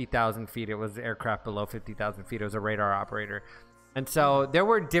above 50,000 feet, it was aircraft below 50,000 feet. It was a radar operator. And so there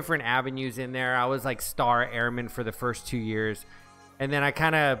were different avenues in there. I was like star airman for the first 2 years. And then I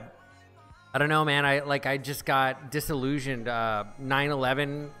don't know, man. I just got disillusioned.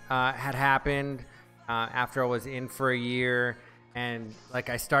 9/11 had happened after I was in for a year, and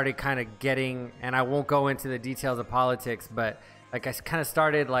I started kind of getting, and I won't go into the details of politics, but I kind of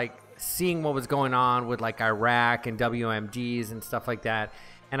started seeing what was going on with Iraq and WMDs and stuff like that.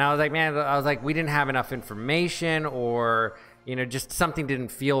 And I was like, man, we didn't have enough information, or just something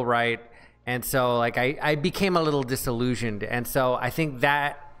didn't feel right. And so I became a little disillusioned. And so I think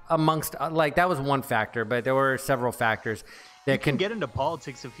that amongst that was one factor, but there were several factors. You can get into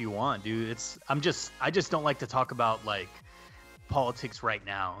politics if you want, dude. I just don't like to talk about like politics right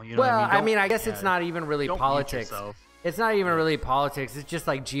now. You know well, what I mean? I guess it's not even really politics. It's not even really politics. It's just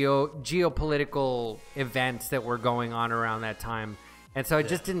like geopolitical events that were going on around that time, and so it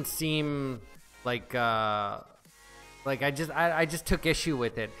just didn't seem like I just took issue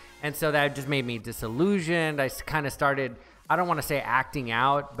with it, and so that just made me disillusioned. I kind of started, I don't want to say acting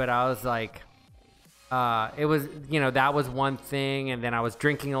out, but I was like, it was, that was one thing, and then I was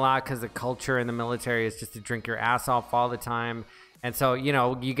drinking a lot because the culture in the military is just to drink your ass off all the time. And so,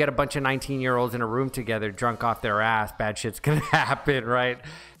 you get a bunch of 19-year-olds in a room together, drunk off their ass, bad shit's going to happen, right?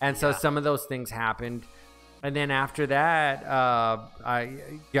 And so some of those things happened. And then after that, I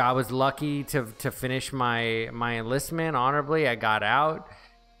was lucky to finish my enlistment honorably. I got out,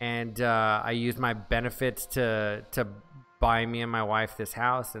 and I used my benefits to buy me and my wife this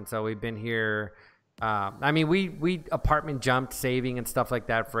house. And so we've been here. We apartment jumped, saving and stuff like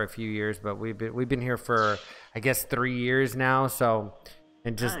that for a few years, but we've been here for, I guess, 3 years now. So,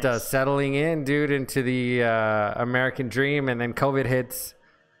 and just settling in, dude, into the American dream, and then COVID hits.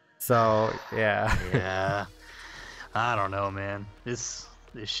 So yeah. Yeah. I don't know, man. This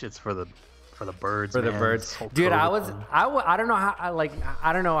shit's for the birds. For the birds, dude. I don't know how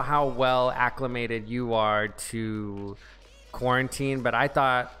I don't know how well acclimated you are to quarantine, but I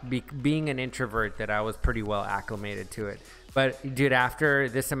thought being an introvert that I was pretty well acclimated to it. But dude, after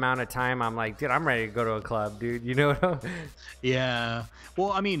this amount of time, I'm like, dude, I'm ready to go to a club, dude. You know what I mean? Yeah.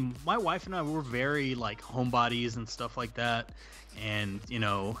 Well, I mean, my wife and I were very like homebodies and stuff like that. And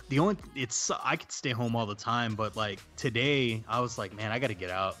I could stay home all the time, but like today I was like, man, I got to get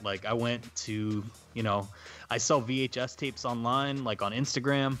out. Like I went to, I sell VHS tapes online, like on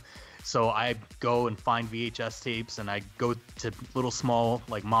Instagram. So I go and find VHS tapes, and I go to little small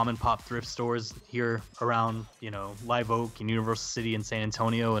like mom and pop thrift stores here around, Live Oak and Universal City and San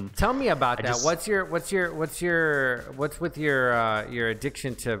Antonio. And tell me about that. What's with your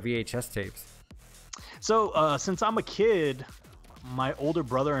addiction to VHS tapes? So since I'm a kid, my older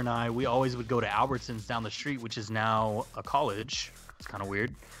brother and I, we always would go to Albertsons down the street, which is now a college. It's kind of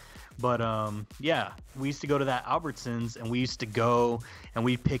weird. But yeah, we used to go to that Albertsons, and we used to go and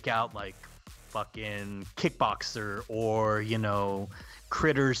we'd pick out like fucking Kickboxer or,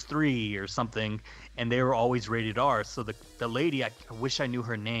 Critters 3 or something. And they were always rated R. So the lady, I wish I knew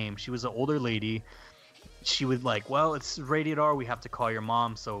her name. She was an older lady. She would like, well, it's rated R. We have to call your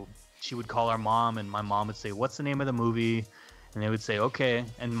mom. So she would call our mom, and my mom would say, what's the name of the movie? And they would say, okay.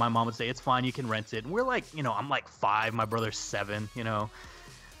 And my mom would say, it's fine, you can rent it. And we're like, I'm like 5, my brother's 7,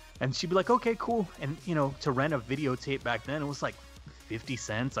 And she'd be like, okay, cool. And, to rent a videotape back then, it was like 50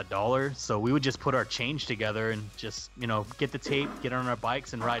 cents, $1. So we would just put our change together and just, get the tape, get on our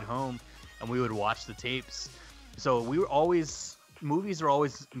bikes and ride home. And we would watch the tapes. So we were always, movies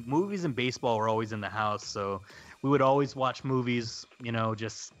and baseball were always in the house. So we would always watch movies,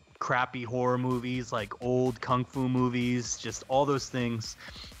 just crappy horror movies, like old kung fu movies, just all those things.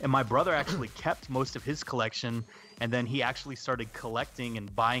 And my brother actually kept most of his collection, and then he actually started collecting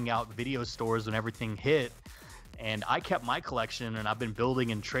and buying out video stores when everything hit. And I kept my collection, and I've been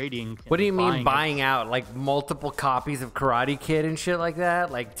building and trading. What do you mean buying out? Like multiple copies of Karate Kid and shit like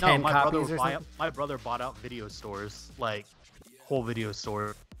that? Like 10 copies or something? My brother bought out video stores, like whole video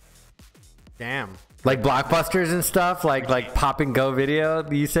store. Damn. Like Blockbusters and stuff? Like Pop and Go Video?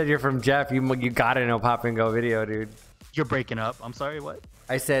 You said you're from Jeff. You gotta know Pop and Go Video, dude. You're breaking up. I'm sorry, what?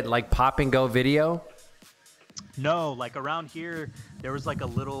 I said like Pop and Go Video? No, like around here, there was like a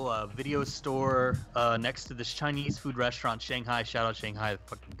little video store next to this Chinese food restaurant, Shanghai. Shout out Shanghai,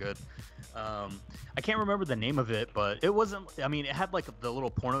 fucking good. I can't remember the name of it, but it wasn't, it had like the little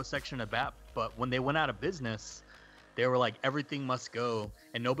porno section at back, but when they went out of business, they were like, everything must go,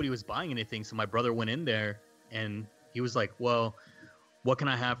 and nobody was buying anything. So my brother went in there, and he was like, well, what can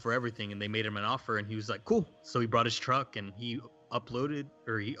I have for everything? And they made him an offer, and he was like, cool. So he brought his truck, and he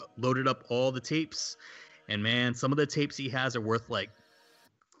loaded up all the tapes. And man, some of the tapes he has are worth like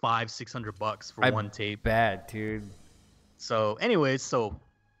 $500-600 for one tape. Bad, dude. So anyways,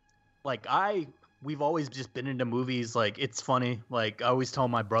 like we've always just been into movies. Like, it's funny. Like, I always tell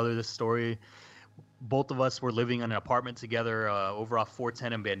my brother this story. Both of us were living in an apartment together over off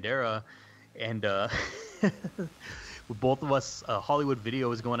 410 in Bandera, and both of us, Hollywood Video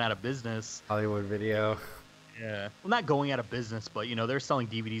was going out of business. Hollywood Video. Yeah. Well, not going out of business, but they're selling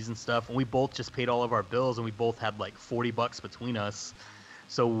DVDs and stuff, and we both just paid all of our bills, and we both had like $40 between us.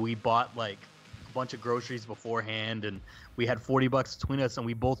 So we bought like a bunch of groceries beforehand, and we had $40 between us, and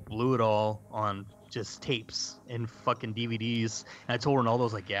we both blew it all on just tapes and fucking DVDs. And I told Ronaldo, I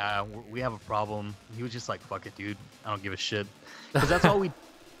was like, yeah, we have a problem. He was just like, fuck it, dude. I don't give a shit. Because that's all we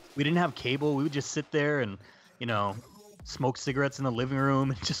didn't have cable. We would just sit there and, you know, smoke cigarettes in the living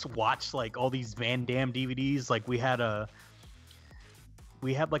room and just watch like all these Van Damme DVDs. Like we had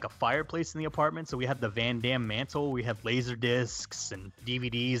like a fireplace in the apartment, so we had the Van Damme mantle. We had laser discs and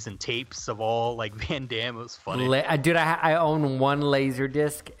DVDs and tapes of all like Van Damme. It was funny. Dude, I own one laser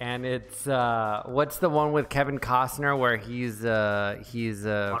disc, and it's what's the one with Kevin Costner where he's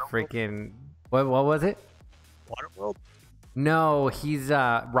freaking what was it? Waterworld? No, he's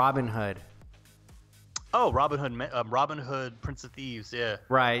Robin Hood. Oh, Robin Hood, Prince of Thieves, yeah.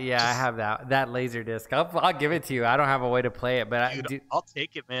 Right, yeah, I have that laser disc. I'll give it to you. I don't have a way to play it, but I'll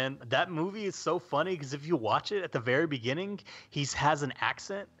take it, man. That movie is so funny because if you watch it at the very beginning, he has an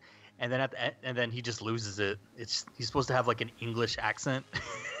accent, and then and then he just loses it. He's supposed to have like an English accent.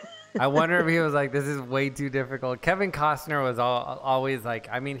 I wonder if he was like, this is way too difficult. Kevin Costner was always like,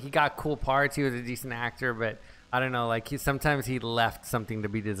 I mean, he got cool parts. He was a decent actor, but I don't know, like sometimes he left something to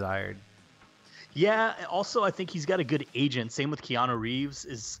be desired. Yeah, also I think he's got a good agent. Same with Keanu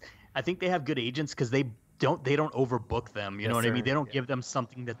Reeves. I think they have good agents because they don't overbook them. You know what I mean? They don't give them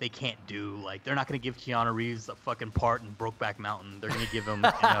something that they can't do. Like they're not going to give Keanu Reeves a fucking part in Brokeback Mountain. They're going to give him,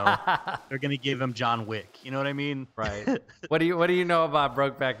 they're going to give him John Wick. You know what I mean? Right. What do you know about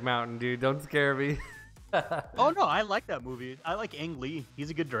Brokeback Mountain, dude? Don't scare me. Oh no, I like that movie. I like Ang Lee. He's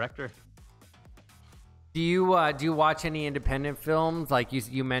a good director. Do you watch any independent films? Like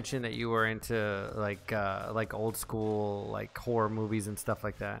you mentioned that you were into like old school like horror movies and stuff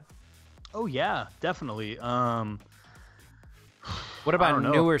like that. Oh yeah, definitely. What about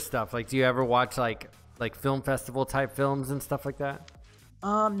newer stuff? Like, do you ever watch like film festival type films and stuff like that?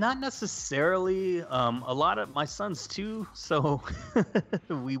 Not necessarily. A lot of my sons too, so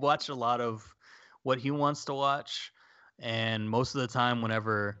we watch a lot of what he wants to watch, and most of the time,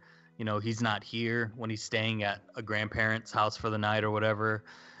 whenever he's not here, when he's staying at a grandparent's house for the night or whatever,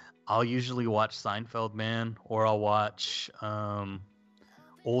 I'll usually watch Seinfeld, man, or I'll watch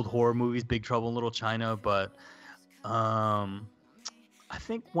old horror movies, Big Trouble in Little China. But I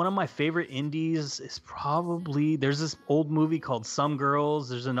think one of my favorite indies is probably, there's this old movie called Some Girls.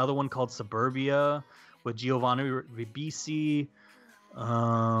 There's another one called Suburbia with Giovanni Ribisi.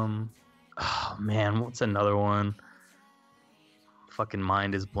 Oh man, what's another one? Fucking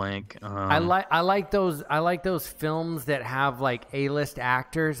mind is blank. I like those films that have like A-list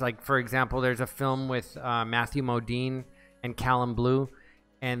actors. Like for example, there's a film with Matthew Modine and Callum Blue,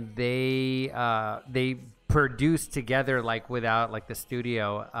 and they produced together like without like the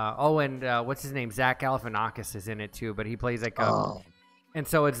studio. What's his name? Zach Galifianakis is in it too, but he plays like and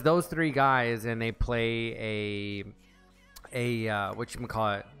so it's those three guys, and they play a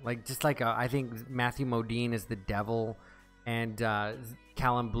whatchamacallit, like just like I think Matthew Modine is the devil. And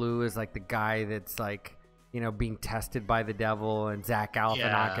Callum Blue is like the guy that's like, being tested by the devil, and Zach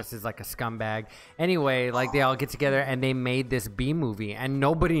Galifianakis is like a scumbag. Anyway, like they all get together and they made this B movie, and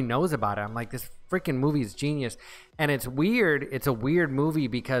nobody knows about it. I'm like, this freaking movie is genius, and it's weird. It's a weird movie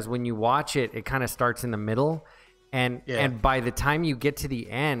because when you watch it, it kind of starts in the middle, and by the time you get to the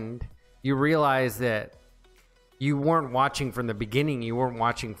end, you realize that you weren't watching from the beginning. You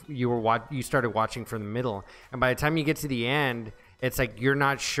started watching from the middle. And by the time you get to the end, it's like you're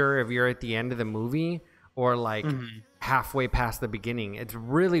not sure if you're at the end of the movie or like halfway past the beginning. It's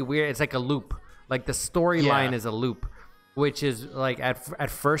really weird. It's like a loop. Like the storyline is a loop, which is like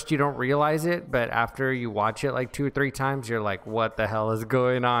at first you don't realize it, but after you watch it like 2 or 3 times, you're like, what the hell is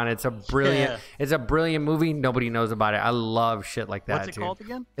going on? It's a brilliant movie. Nobody knows about it. I love shit like that. What's it called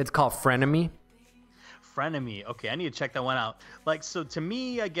again? It's called Frenemy. Frenemy. Okay, I need to check that one out. Like, so to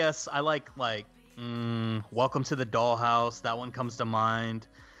me, I guess I like Welcome to the Dollhouse. That one comes to mind.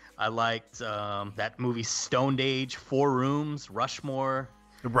 I liked that movie Stoned Age, 4 Rooms, Rushmore.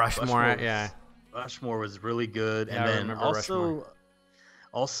 Rushmore, yeah. Rushmore was really good. Yeah, and then also,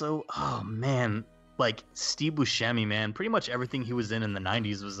 oh man, like Steve Buscemi, man. Pretty much everything he was in the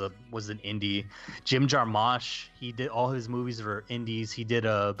 90s was an indie. Jim Jarmusch, he did all his movies were indies. He did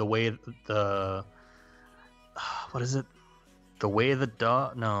what is it? The Way of the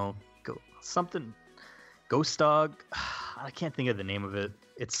Dog? No, Ghost Dog. I can't think of the name of it.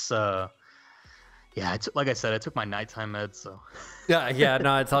 It's like I said, I took my nighttime meds, so. yeah,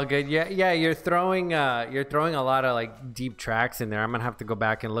 no, it's all good. Yeah, you're throwing a lot of like deep tracks in there. I'm gonna have to go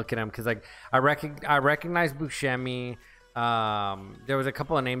back and look at them because like I recognize Buscemi. There was a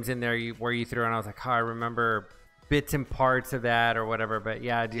couple of names in there where you threw, and I was like, oh, I remember bits and parts of that or whatever. But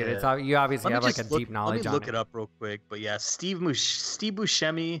yeah, dude, it's you obviously have like a deep knowledge on it. Let me look it up real quick. But yeah, Steve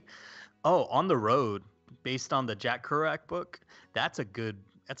Buscemi. Oh, On the Road, based on the Jack Kerouac book. That's a good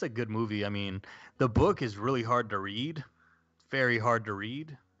movie. I mean, the book is really hard to read, very hard to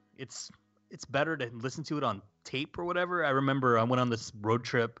read. It's better to listen to it on tape or whatever. I remember I went on this road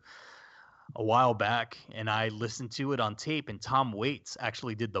trip a while back and I listened to it on tape, and Tom Waits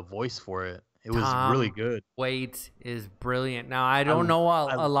actually did the voice for it. It was really good. Waits is brilliant. Now I don't know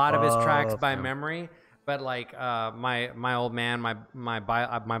a lot of his tracks by memory, but like my old man, my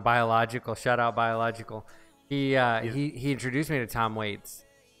biological, shout out biological, he introduced me to Tom Waits,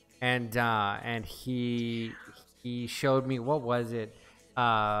 and he showed me, what was it,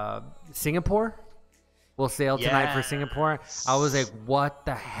 Singapore. We'll sail tonight for Singapore. I was like, what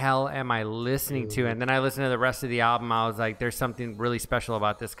the hell am I listening to? And then I listened to the rest of the album. I was like, there's something really special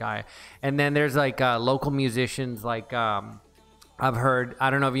about this guy. And then there's like local musicians, like I've heard,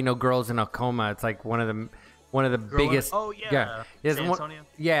 I don't know if you know Girls in a Coma. It's like one of the biggest. Oh yeah. San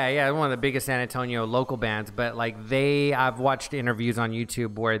Antonio. One of the biggest San Antonio local bands. But like I've watched interviews on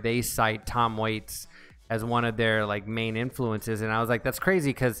YouTube where they cite Tom Waits as one of their like main influences, and I was like, that's crazy,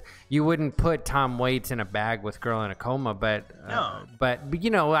 because you wouldn't put Tom Waits in a bag with Girl in a Coma, but you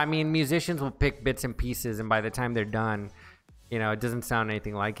know, I mean, musicians will pick bits and pieces, and by the time they're done, you know, it doesn't sound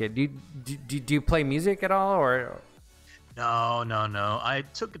anything like it. Do you play music at all, or? No. I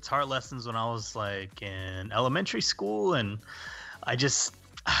took guitar lessons when I was like in elementary school, and I just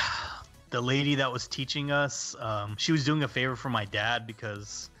the lady that was teaching us, she was doing a favor for my dad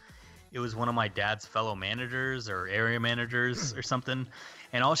because it was one of my dad's fellow managers or area managers or something.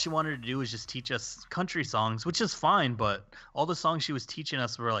 And all she wanted to do was just teach us country songs, which is fine. But all the songs she was teaching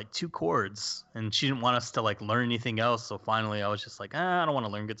us were like 2 chords, and she didn't want us to like learn anything else. So finally I was just like, I don't want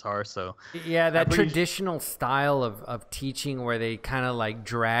to learn guitar. So yeah, that traditional style of teaching where they kind of like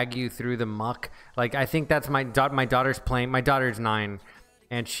drag you through the muck. Like, I think that's my daughter's playing. My daughter's 9.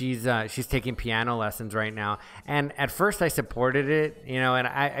 And she's taking piano lessons right now. And at first I supported it, you know, and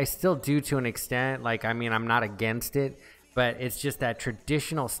I still do to an extent. Like, I mean, I'm not against it, but it's just that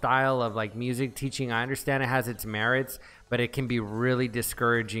traditional style of like music teaching. I understand it has its merits, but it can be really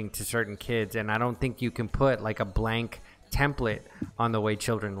discouraging to certain kids. And I don't think you can put like a blank template on the way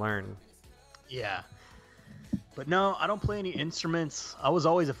children learn. Yeah. But no, I don't play any instruments. I was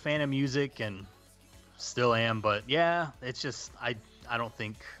always a fan of music and still am. But yeah, it's just, I don't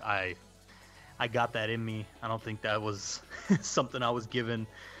think I got that in me. I don't think that was something I was given.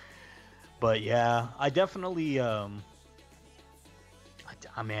 But yeah, I definitely I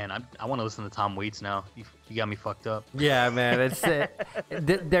want to listen to Tom Waits now. You got me fucked up. Yeah, man. It's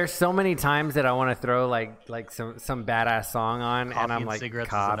there's so many times that I want to throw like some badass song on, Coffee and I'm like, Cigarettes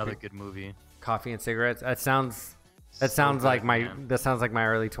is another good movie. Coffee and Cigarettes. That sounds like my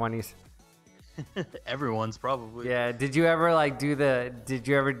early 20s. Everyone's probably. Yeah. Did you ever do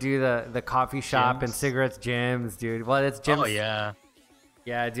the coffee shop Gyms? and cigarettes gyms, dude? Well, it's gyms. Oh yeah.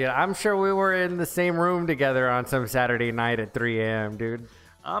 Yeah, dude. I'm sure we were in the same room together on some Saturday night at 3 a.m., dude.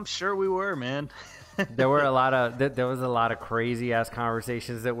 I'm sure we were, man. There was a lot of crazy ass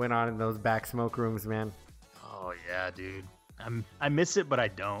conversations that went on in those back smoke rooms, man. Oh yeah, dude. I miss it, but I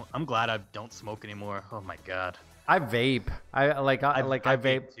don't. I'm glad I don't smoke anymore. Oh my god. I vape. I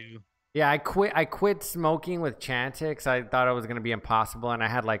vape too. Yeah, I quit smoking with Chantix. I thought it was gonna be impossible, and I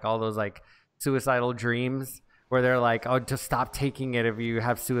had like all those like suicidal dreams where they're like, "Oh, just stop taking it if you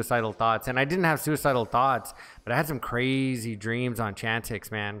have suicidal thoughts." And I didn't have suicidal thoughts, but I had some crazy dreams on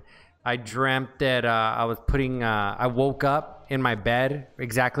Chantix, man. I dreamt that I woke up in my bed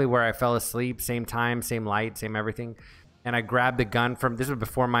exactly where I fell asleep, same time, same light, same everything, and I grabbed the gun from. This was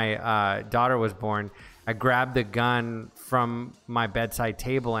before my daughter was born. I grabbed the gun from my bedside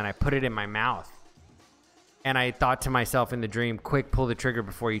table and I put it in my mouth. And I thought to myself in the dream, quick, pull the trigger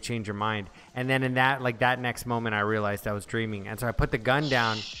before you change your mind. And then in that next moment, I realized I was dreaming. And so I put the gun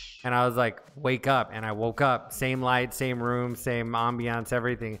down and I was like, wake up. And I woke up, same light, same room, same ambiance,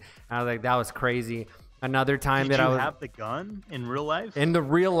 everything. And I was like, that was crazy. Another time Did you have the gun in real life? In the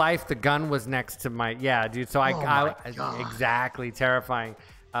real life, the gun was next to my, yeah, dude. So I exactly, terrifying.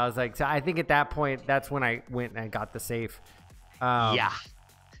 I was like, so I think at that point, that's when I went and got the safe. Yeah.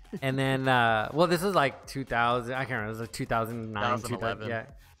 And then, well, this was like 2000. I can't remember. It was like 2009, 2011. Yeah, it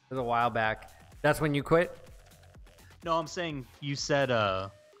was a while back. That's when you quit? No, I'm saying you said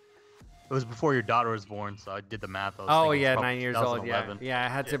it was before your daughter was born, so I did the math. Oh, yeah, 9 years old. Yeah, yeah,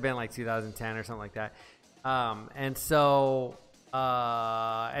 it had to have been like 2010 or something like that. And so...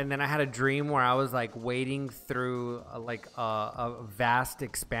 and then I had a dream where I was like wading through a vast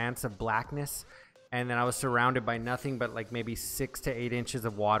expanse of blackness, and then I was surrounded by nothing but like maybe 6 to 8 inches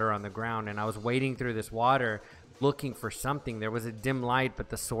of water on the ground, and I was wading through this water looking for something. There was a dim light, but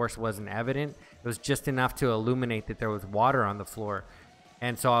the source wasn't evident. It was just enough to illuminate that there was water on the floor.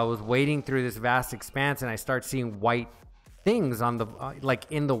 And so I was wading through this vast expanse, and I start seeing white things on the like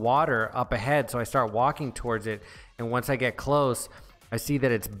in the water up ahead. So I start walking towards it, and once I get close, I see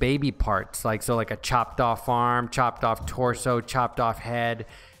that it's baby parts, like a chopped off arm, chopped off torso, chopped off head.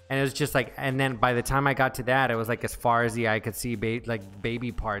 And it was just like, and then by the time I got to that, it was like as far as the eye could see, like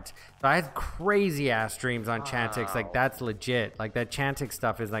baby parts. So I had crazy ass dreams on Chantix. Like, that's legit. Like, that Chantix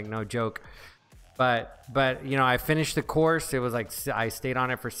stuff is like no joke. But you know, I finished the course. It was like I stayed on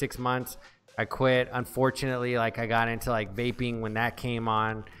it for 6 months. I quit. Unfortunately, like I got into like vaping when that came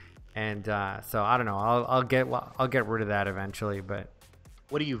on, and so I don't know. I'll get rid of that eventually. But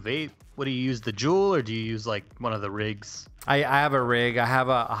What do you vape? What do you use, the Juul, or do you use like one of the rigs? I have a rig. I have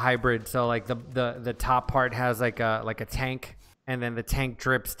a hybrid. So like the top part has like a tank, and then the tank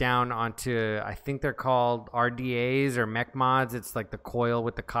drips down onto, I think they're called RDAs or mech mods. It's like the coil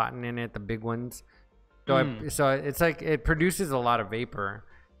with the cotton in it, the big ones. So so it's like it produces a lot of vapor.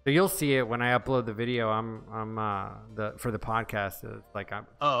 So you'll see it when I upload the video. I'm for the podcast. It's like I'm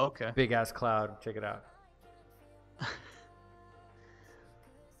okay. Big ass cloud. Check it out.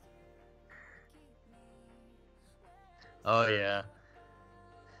 Oh yeah.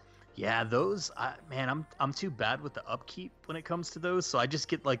 Yeah, those, man, I'm too bad with the upkeep when it comes to those. So I just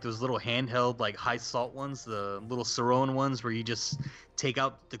get like those little handheld, like high salt ones, the little Cerrone ones where you just take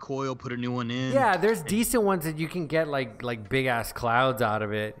out the coil, put a new one in. Yeah, there's decent ones that you can get like big ass clouds out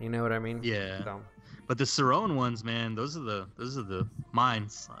of it. You know what I mean? Yeah. So. But the Cerrone ones, man, those are the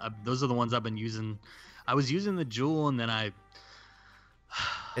mines. Those are the ones I've been using. I was using the Juul, and then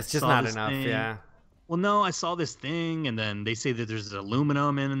it's just not enough. thing. Yeah. Well, no, I saw this thing, and then they say that there's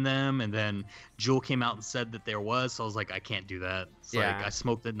aluminum in them, and then Juul came out and said that there was, so I was like, I can't do that. It's like, I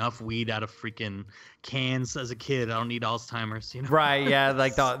smoked enough weed out of freaking cans as a kid. I don't need Alzheimer's, you know? Right, yeah,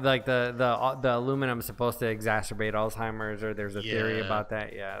 like the aluminum is supposed to exacerbate Alzheimer's, or there's a theory about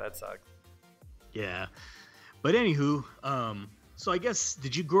that. Yeah, that sucks. Yeah. But anywho, so I guess,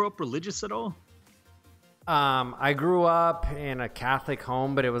 did you grow up religious at all? I grew up in a Catholic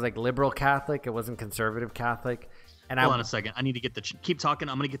home, but it was like liberal Catholic. It wasn't conservative Catholic. And Hold on a second. I need to get keep talking.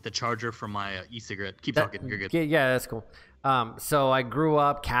 I'm going to get the charger from my e-cigarette. Keep talking. You're good. Yeah, that's cool. So I grew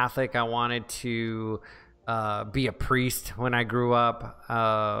up Catholic. I wanted to be a priest when I grew up.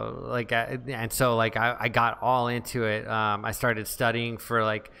 And so like I got all into it. I started studying for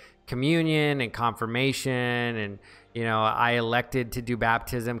like communion and confirmation, and you know, I elected to do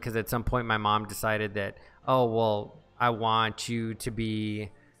baptism because at some point my mom decided that, oh, well, I want you to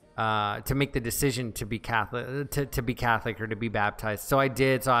be, to make the decision to be Catholic, to be Catholic or to be baptized. So I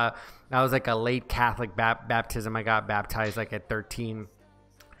did. So I was like a late Catholic baptism. I got baptized like at 13.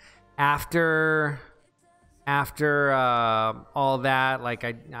 After all that, like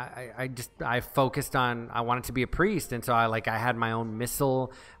I focused on, I wanted to be a priest. And so I had my own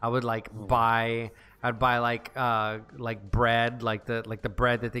missal. I would I'd buy like bread, like the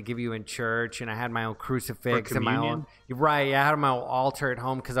bread that they give you in church, and I had my own crucifix and my own. Right, yeah, I had my own altar at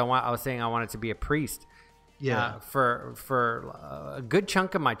home because I was saying I wanted to be a priest. Yeah. For a good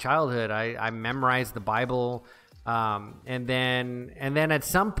chunk of my childhood, I memorized the Bible, and then at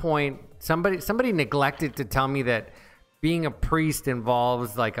some point somebody neglected to tell me that being a priest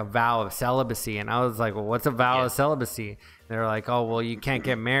involves like a vow of celibacy, and I was like, well, what's a vow of celibacy? They're like, oh, well, you can't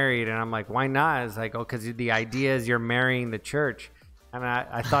get married. And I'm like, why not? It's like, oh, because the idea is you're marrying the church. And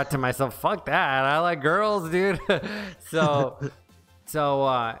I thought to myself, fuck that. I like girls, dude.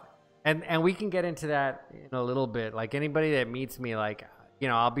 And we can get into that in a little bit. Like anybody that meets me, like, you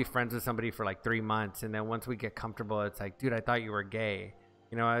know, I'll be friends with somebody for like 3 months. And then once we get comfortable, it's like, dude, I thought you were gay.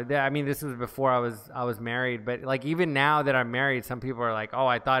 You know, I mean, this was before I was married. But like even now that I'm married, some people are like, oh,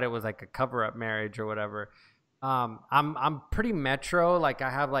 I thought it was like a cover-up marriage or whatever. I'm pretty metro. Like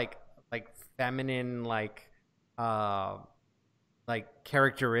I have like feminine like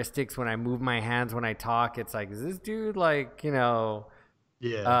characteristics when I move my hands when I talk. It's like, is this dude like, you know,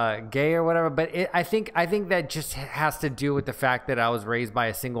 gay or whatever? But I think that just has to do with the fact that I was raised by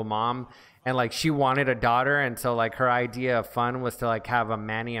a single mom, and like she wanted a daughter, and so like her idea of fun was to like have a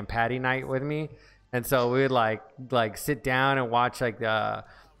Manny and Patty night with me, and so we would like sit down and watch the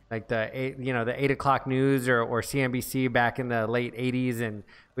 8 o'clock news or CNBC back in the late 80s, and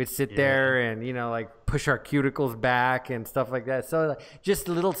we'd sit there and, you know, like push our cuticles back and stuff like that. So like, just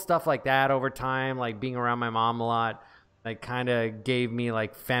little stuff like that over time, like being around my mom a lot, like kind of gave me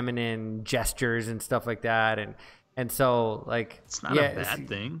like feminine gestures and stuff like that. And so like, it's not a bad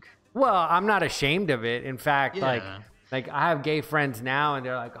thing. Well, I'm not ashamed of it. In fact, Yeah. like I have gay friends now, and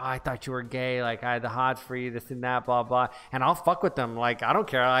they're like, "Oh, I thought you were gay. Like I had the hots for you, this and that, blah blah." And I'll fuck with them. Like I don't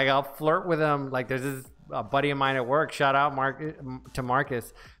care. Like I'll flirt with them. Like there's this a buddy of mine at work. Shout out to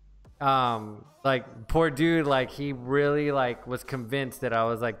Marcus. Like poor dude. Like he really like was convinced that I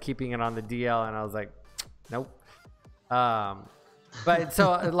was like keeping it on the DL, and I was like, nope. But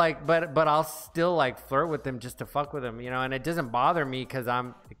so like, but I'll still like flirt with them just to fuck with them, you know. And it doesn't bother me because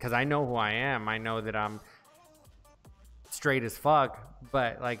I know who I am. I know that I'm straight as fuck.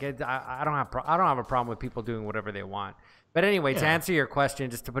 But like, I don't have a problem with people doing whatever they want. But anyway, to answer your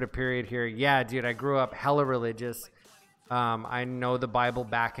question, just to put a period here, yeah, dude, I grew up hella religious. I know the Bible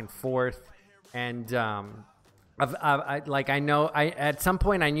back and forth, and at some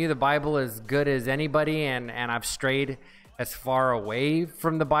point I knew the Bible as good as anybody, and I've strayed as far away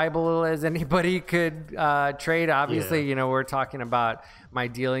from the Bible as anybody could trade. Obviously, you know, we're talking about my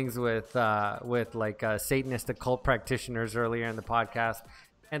dealings with like Satanist occult practitioners earlier in the podcast,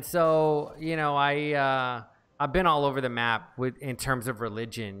 and so you know I've been all over the map in terms of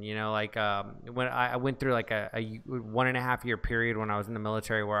religion. You know, like when I went through like a 1.5 year period when I was in the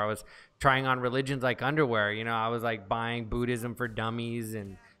military where I was trying on religions like underwear. You know, I was like buying Buddhism for dummies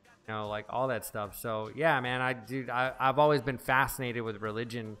and, you know, like all that stuff. So yeah, man, I've always been fascinated with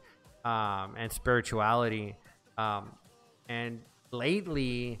religion and spirituality. And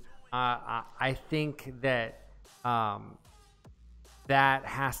lately, I think that that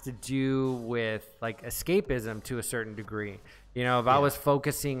has to do with like escapism to a certain degree. You know, if I was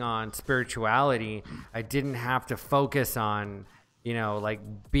focusing on spirituality, I didn't have to focus on, you know, like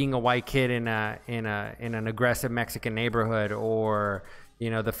being a white kid in an aggressive Mexican neighborhood, or, you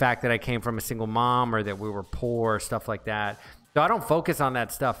know, the fact that I came from a single mom, or that we were poor, stuff like that. So I don't focus on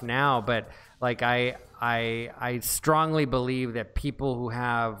that stuff now, but like I strongly believe that people who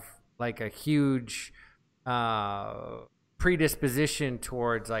have like a huge predisposition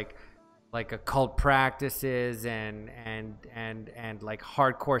towards like occult practices and like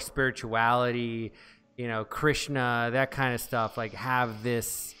hardcore spirituality, you know, Krishna, that kind of stuff, like have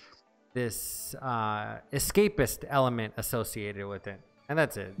this escapist element associated with it, and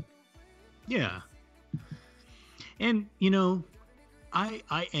that's it. Yeah. And you know,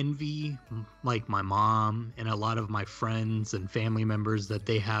 I envy like my mom and a lot of my friends and family members that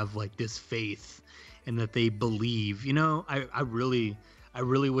they have like this faith and that they believe. You know, I really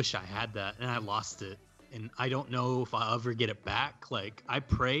wish I had that, and I lost it, and I don't know if I'll ever get it back. Like I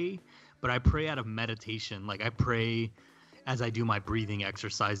pray, but I pray out of meditation. Like I pray as I do my breathing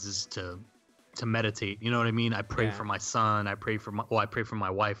exercises to meditate. You know what I mean? I pray for my son. I pray for my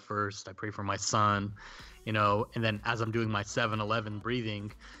wife first. I pray for my son, you know, and then as I'm doing my 7-11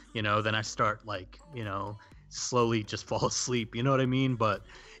 breathing, you know, then I start like, you know, slowly just fall asleep. You know what I mean? But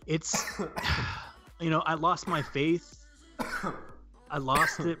it's, you know, I lost my faith. I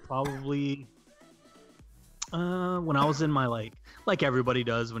lost it probably when I was in my like everybody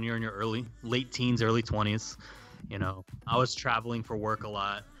does when you're in your late teens, early 20s. You know, I was traveling for work a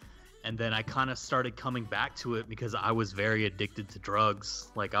lot, and then I kind of started coming back to it because I was very addicted to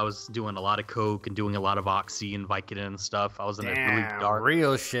drugs. Like I was doing a lot of coke and doing a lot of Oxy and Vicodin and stuff. I was in a really dark,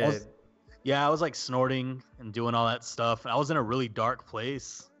 real shit. I was like snorting and doing all that stuff. I was in a really dark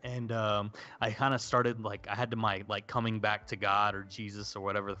place. And I kind of started like I had to my like coming back to God or Jesus or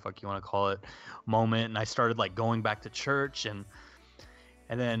whatever the fuck you want to call it moment, and I started like going back to church, and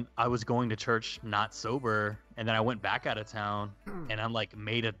then I was going to church not sober, and then I went back out of town, and I'm like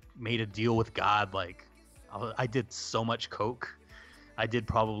made a deal with God. Like I did so much coke. I did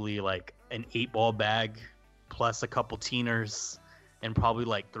probably like an 8-ball bag plus a couple teeners in probably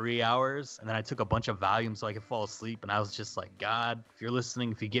like 3 hours, and then I took a bunch of Valium so I could fall asleep, and I was just like, God, if you're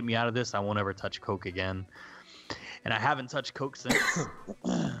listening, if you get me out of this, I won't ever touch coke again. And I haven't touched coke since.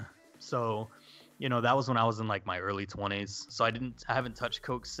 So, you know, that was when I was in like my early 20s. So I haven't touched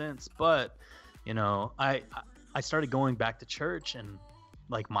coke since, but you know, I started going back to church, and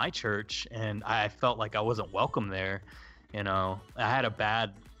like my church, and I felt like I wasn't welcome there. You know, I had a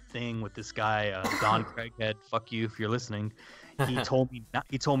bad thing with this guy, Don Craighead, fuck you if you're listening. He told me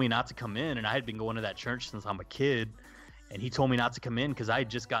not to come in, and I had been going to that church since I'm a kid, and he told me not to come in because I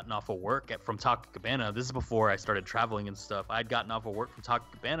had just gotten off of work from Taco Cabana. This is before I started traveling and stuff. I had gotten off of work from Taco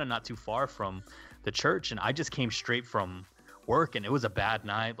Cabana, not too far from the church, and I just came straight from work, and it was a bad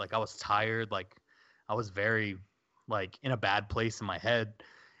night. Like I was tired, like I was very like in a bad place in my head,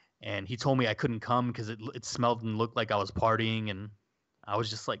 and he told me I couldn't come because it smelled and looked like I was partying, and I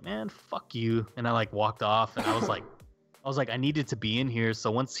was just like, man, fuck you, and I like walked off, and I was like I needed to be in here.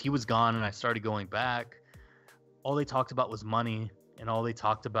 So once he was gone and I started going back, all they talked about was money and all they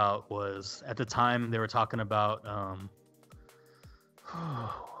talked about was, at the time they were talking about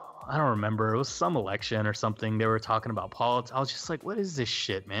I don't remember, it was some election or something. They were talking about politics. I was just like, what is this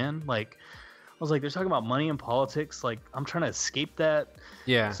shit, man? Like, I was like, they're talking about money and politics. Like, I'm trying to escape that.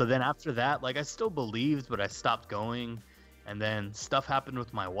 Yeah. So then after that, like, I still believed, but I stopped going. And then stuff happened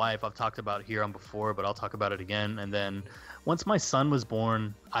with my wife. I've talked about it here on before, but I'll talk about it again. And then once my son was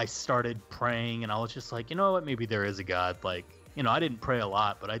born, I started praying, and I was just like, you know what? Maybe there is a God. Like, you know, I didn't pray a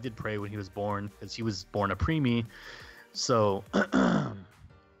lot, but I did pray when he was born, because he was born a preemie. So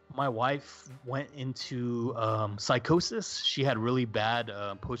my wife went into psychosis. She had really bad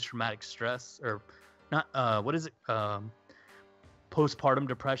post-traumatic stress, or not, what is it? Postpartum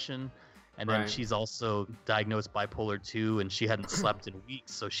depression. And then she's also diagnosed bipolar 2, and she hadn't slept in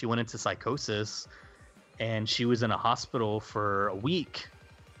weeks. So she went into psychosis, and she was in a hospital for a week.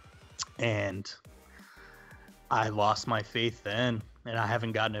 And I lost my faith then, and I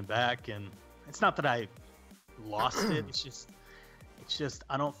haven't gotten it back. And it's not that I lost it. It's just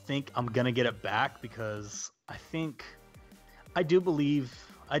I don't think I'm gonna get it back, because I do believe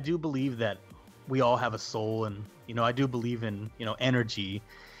that we all have a soul, and you know, I do believe in, you know, energy.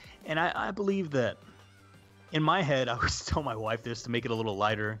 And I believe that, in my head, I always tell my wife this to make it a little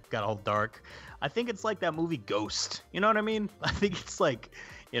lighter, got all dark. I think it's like that movie Ghost. You know what I mean? I think it's like,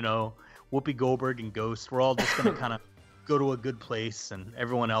 you know, Whoopi Goldberg and Ghost. We're all just going to kind of go to a good place, and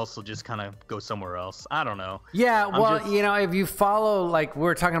everyone else will just kind of go somewhere else. I don't know. Yeah, well, you know, if you follow, like we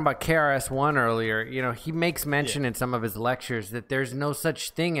were talking about KRS-One earlier, you know, he makes mention in some of his lectures that there's no such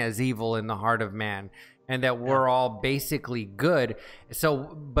thing as evil in the heart of man, and that we're all basically good. So,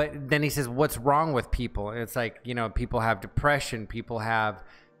 but then he says, what's wrong with people? And it's like, you know, people have depression, people have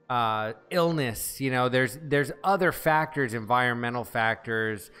illness, you know, there's other factors, environmental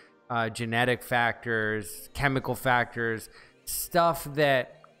factors, genetic factors, chemical factors, stuff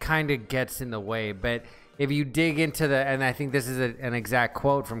that kind of gets in the way. But if you dig into and I think this is an exact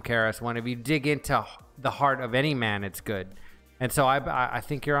quote from KRS-One, if you dig into the heart of any man, it's good. And so I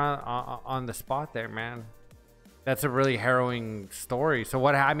think you're on the spot there, man. That's a really harrowing story. So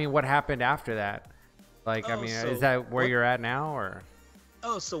what happened after that? Like, I mean, is that where you're at now, or?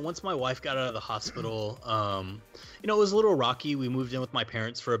 Oh, so once my wife got out of the hospital, you know, it was a little rocky. We moved in with my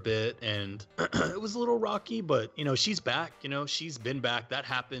parents for a bit, and it was a little rocky, but, you know, she's back. You know, she's been back. That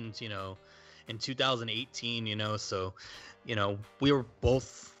happened, you know, in 2018, you know, so, you know, we were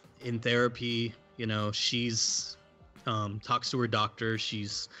both in therapy. You know, she's talks to her doctor.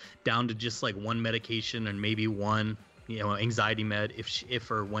 She's down to just like one medication and maybe one, you know, anxiety med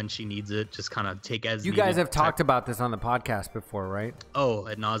if or when she needs it. Just kind of take as you guys have talked about this on the podcast before, right? Oh,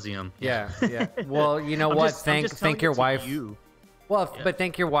 ad nauseum. Yeah. Well, you know what? Thank your wife. Well, yeah. But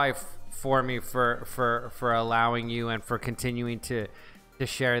thank your wife for me for allowing you and for continuing to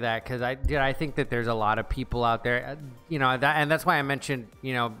share that, because I think that there's a lot of people out there, you know, and that's why I mentioned,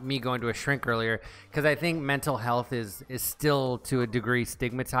 you know, me going to a shrink earlier, because I think mental health is still to a degree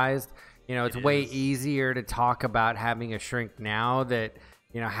stigmatized. You know, it's way easier to talk about having a shrink now that,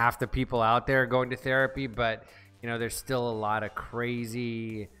 you know, half the people out there are going to therapy, but, you know, there's still a lot of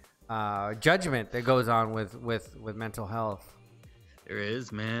crazy judgment that goes on with mental health. There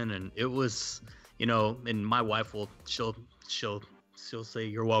is, man. And it was, you know, and my wife she'll say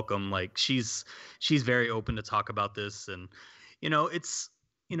you're welcome. Like, she's very open to talk about this. And, you know, it's,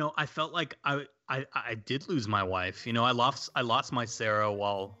 you know, I felt like I did lose my wife. You know, I lost my Sarah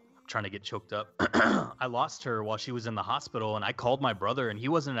while trying to get choked up. I lost her while she was in the hospital, and I called my brother, and he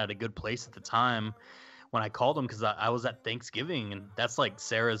wasn't at a good place at the time when I called him, because I was at Thanksgiving, and that's like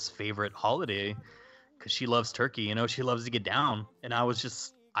Sarah's favorite holiday, because she loves turkey. You know, she loves to get down, and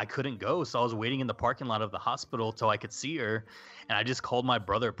I couldn't go, so I was waiting in the parking lot of the hospital till I could see her, and I just called my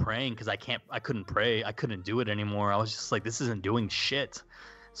brother praying, because I couldn't pray. I couldn't do it anymore. I was just like, this isn't doing shit.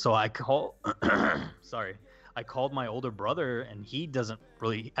 So I called my older brother, and he doesn't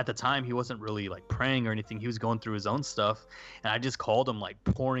really, at the time, he wasn't really like praying or anything. He was going through his own stuff, and I just called him like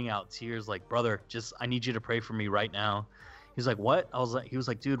pouring out tears, like, brother, I need you to pray for me right now. He's like, what? He was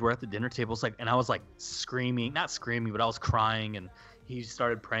like, dude, we're at the dinner table. It's like, and I was like not screaming, but I was crying, and he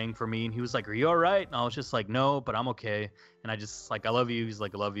started praying for me, and he was like, are you all right? And I was just like, no, but I'm okay. And I just like, I love you. He's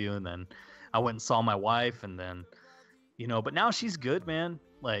like, I love you. And then I went and saw my wife, and then, you know, but now she's good, man.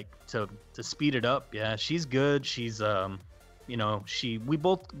 Like, to speed it up, yeah, she's good. She's you know, we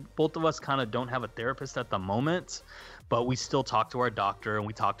both of us kind of don't have a therapist at the moment, but we still talk to our doctor, and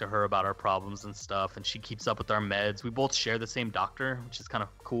we talk to her about our problems and stuff, and she keeps up with our meds. We both share the same doctor, which is kind of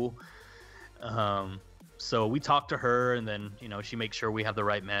cool. So we talk to her, and then, you know, she makes sure we have the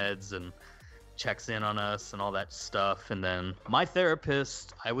right meds, and checks in on us and all that stuff. And then my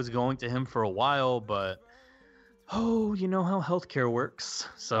therapist, I was going to him for a while, but you know how healthcare works.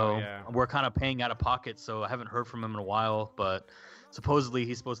 So we're kind of paying out of pocket. So I haven't heard from him in a while, but supposedly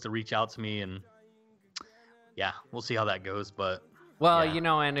he's supposed to reach out to me, and yeah, we'll see how that goes. But you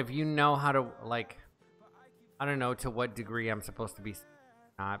know, and if you know how to, like, I don't know to what degree I'm supposed to be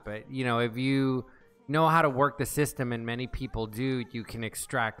not, but you know, if you know how to work the system, and many people do, you can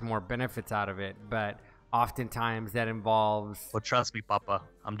extract more benefits out of it. But oftentimes that involves... Well, trust me, Papa,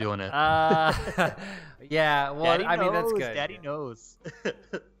 I'm doing it. Yeah, well, Daddy I mean, that's knows, good. Daddy knows.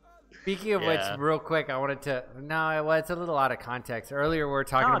 Speaking of which, real quick, I wanted to... No, well, it's a little out of context. Earlier, we were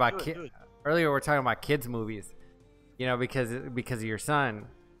talking about Earlier, we were talking about kids' movies, you know, because of your son.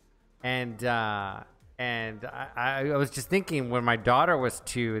 And I was just thinking, when my daughter was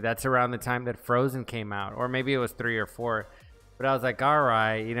 2, that's around the time that Frozen came out, or maybe it was 3 or 4. But I was like, all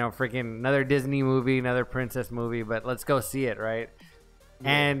right, you know, freaking another Disney movie, another princess movie, but let's go see it, right?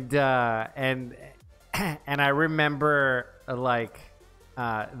 Yeah. And I remember like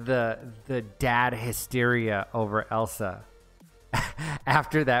the dad hysteria over Elsa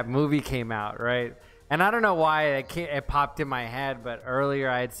after that movie came out, right? And I don't know why it popped in my head, but earlier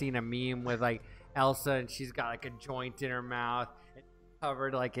I had seen a meme with like Elsa, and she's got like a joint in her mouth,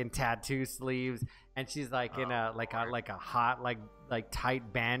 covered like in tattoo sleeves, and she's like in a hot like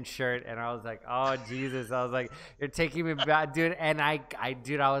tight band shirt, and I was like, oh Jesus, I was like, you're taking me back, dude. And I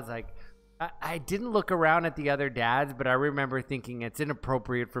was like, I didn't look around at the other dads, but I remember thinking it's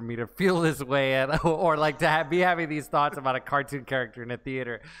inappropriate for me to feel this way or like to be having these thoughts about a cartoon character in a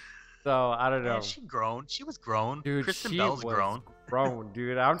theater. So I don't know. Yeah, she was grown. Dude, Kristen Bell's grown.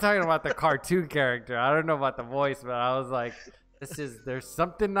 Dude. I'm talking about the cartoon character. I don't know about the voice, but I was like, there's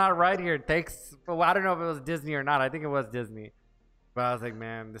something not right here. Well, I don't know if it was Disney or not. I think it was Disney. But I was like,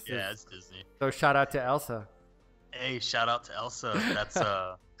 man, it's Disney. So shout out to Elsa. Hey, shout out to Elsa. That's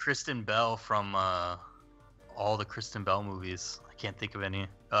Kristen Bell from all the Kristen Bell movies. I can't think of any.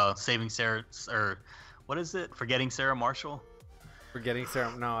 Saving Sarah, or what is it? Forgetting Sarah Marshall. Forgetting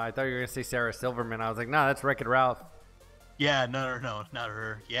Sarah. No, I thought you were gonna say Sarah Silverman. I was like, no, that's Wreck-It Ralph. Yeah, no, not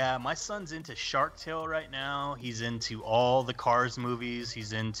her. Yeah, my son's into Shark Tale right now. He's into all the Cars movies.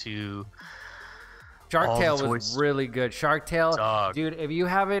 He's into Shark Tale was really good. Shark Tale, dude. If you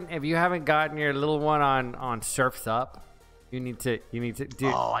haven't gotten your little one on Surf's Up, you need to, dude.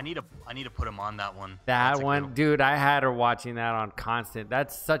 Oh, I need to put him on that one. That one, dude. I had her watching that on constant.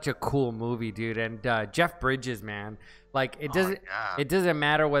 That's such a cool movie, dude. And Jeff Bridges, man. Like it doesn't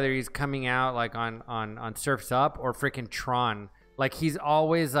matter whether he's coming out like on Surf's Up or freaking Tron. Like he's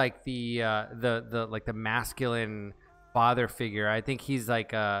always like the like the masculine father figure. I think he's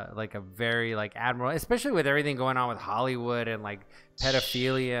like a very like admiral, especially with everything going on with Hollywood and like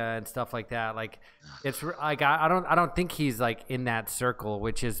pedophilia and stuff like that. Like it's like I don't think he's like in that circle,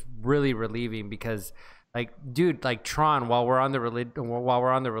 which is really relieving because like, dude, like Tron, while we're on the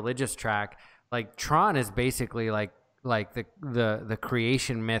religious track, like Tron is basically like the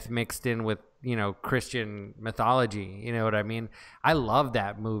creation myth mixed in with, you know, Christian mythology. You know what I mean? I love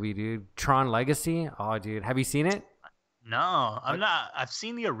that movie, dude. Tron Legacy. Oh, dude, have you seen it? No, I'm not. I've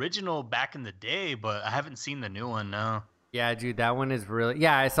seen the original back in the day, but I haven't seen the new one. No. Yeah, dude, that one is really.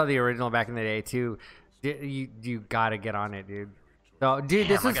 Yeah, I saw the original back in the day too. You gotta get on it, dude. So,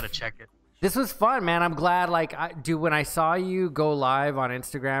 dude, I gotta check it. This was fun, man. I'm glad. Like, dude, when I saw you go live on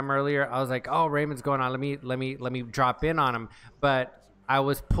Instagram earlier, I was like, "Oh, Raymond's going on. Let me drop in on him." But I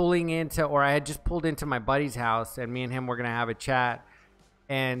was I had just pulled into my buddy's house, and me and him were gonna have a chat,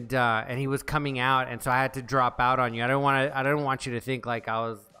 and he was coming out, and so I had to drop out on you. I don't want you to think like I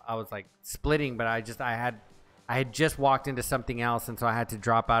was like splitting, but I had just walked into something else, and so I had to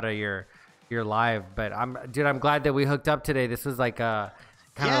drop out of your live. But I'm glad that we hooked up today. This was like a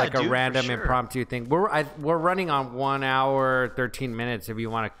kind of a random impromptu thing. We're running on 1 hour 13 minutes. If you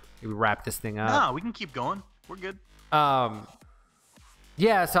want to wrap this thing up, no, we can keep going. We're good.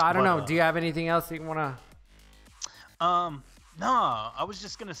 Yeah. So I don't know. Do you have anything else that you want to? No, I was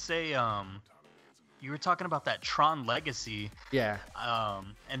just gonna say, you were talking about that Tron Legacy. Yeah.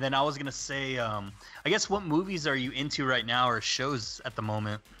 And then I was gonna say, I guess what movies are you into right now or shows at the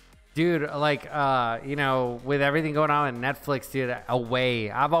moment? Dude, like, you know, with everything going on in Netflix, dude,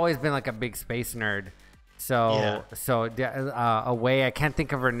 Away. I've always been like a big space nerd. So Away, I can't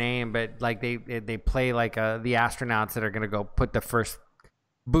think of her name, but like they play like the astronauts that are gonna go put the first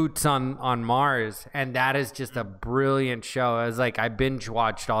boots on Mars, and that is just a brilliant show. I was like, I binge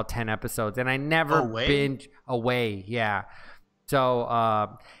watched all 10 episodes, and I never binge Away. Yeah. So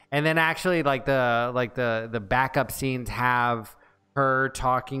and then actually like the backup scenes have her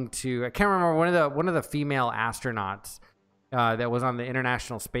talking to, I can't remember, one of the female astronauts that was on the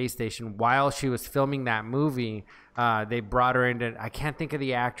International Space Station while she was filming that movie. They brought her into, I can't think of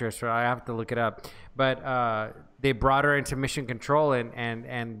the actress, so I have to look it up, but they brought her into mission control,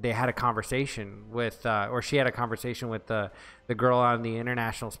 and they had a conversation with, or she had a conversation with the girl on the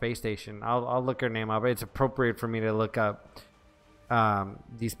International Space Station. I'll look her name up. It's appropriate for me to look up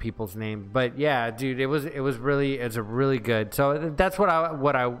these people's names, but yeah, dude, it's a really good. So that's what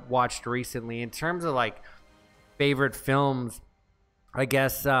I watched recently in terms of like favorite films. I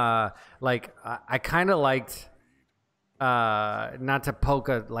guess like I kind of liked, not to poke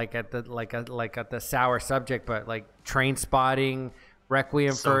at the sour subject, but like Train Spotting,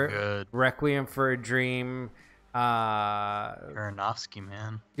 Requiem for a Dream, Aronofsky,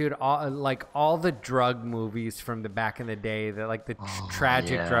 man, dude, all the drug movies from the back in the day, the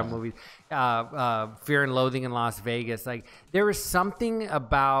tragic drug movies, Fear and Loathing in Las Vegas. Like there was something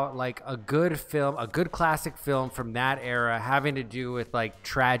about like a good film, a good classic film from that era having to do with like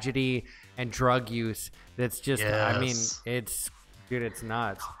tragedy and drug use. That's just, I mean, it's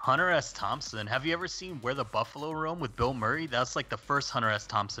nuts. Hunter S. Thompson. Have you ever seen Where the Buffalo Roam with Bill Murray? That's like the first Hunter S.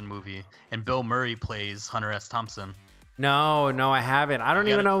 Thompson movie, and Bill Murray plays Hunter S. Thompson. No, I haven't. I don't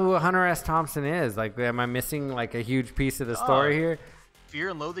even know who Hunter S. Thompson is. Like, am I missing like a huge piece of the story here? Fear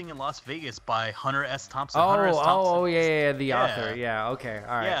and Loathing in Las Vegas by Hunter S. Thompson. Yeah, the author. Yeah, okay,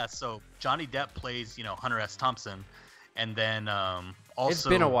 all right. Yeah, so Johnny Depp plays, Hunter S. Thompson, and then also, it's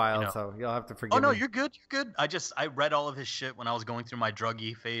been a while, so you'll have to forgive me. Oh no, you're good. You're good. I read all of his shit when I was going through my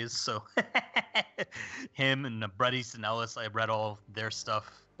druggy phase. So him and Bret Easton Ellis, I read all their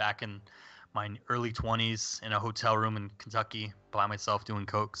stuff back in my early 20s in a hotel room in Kentucky by myself doing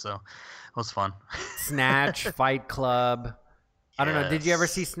coke. So it was fun. Snatch, Fight Club. I don't know. Did you ever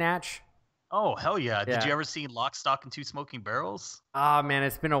see Snatch? Oh, hell yeah. Did you ever see Lock, Stock, and Two Smoking Barrels? Oh, man,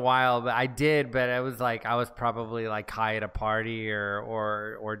 it's been a while, but I did, but it was like I was probably like high at a party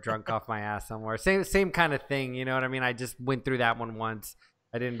or drunk off my ass somewhere. Same kind of thing, you know what I mean? I just went through that one once.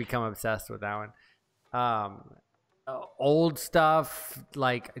 I didn't become obsessed with that one. Old stuff,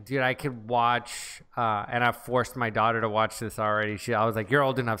 like, dude, I could watch, and I've forced my daughter to watch this already. I was like, you're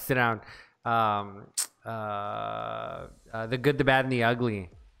old enough, sit down. The Good, the Bad, and the Ugly.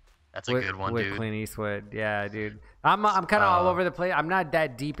 That's a good one, with dude. Clint Eastwood. Yeah, dude. I'm kind of all over the place. I'm not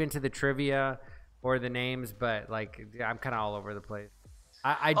that deep into the trivia or the names, but like I'm kind of all over the place.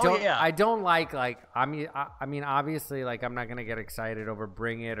 I don't like I mean obviously like I'm not gonna get excited over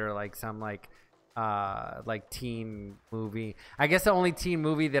Bring It or like some like teen movie. I guess the only teen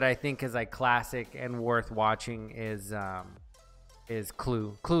movie that I think is like classic and worth watching is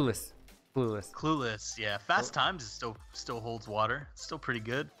Clueless. Yeah. Fast Times still holds water. It's still pretty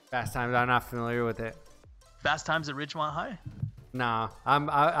good. Fast Times, I'm not familiar with it. Fast Times at Ridgemont High? No,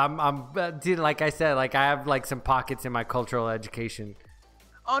 I'm dude, like I said, like I have like some pockets in my cultural education.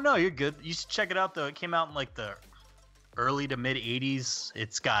 Oh no, you're good. You should check it out though. It came out in like the early to mid 80s.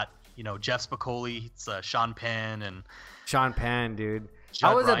 It's got, Jeff Spicoli, it's Sean Penn and Sean Penn, dude.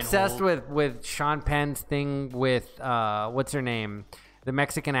 Judd I was Reinhold. obsessed with Sean Penn's thing with what's her name? The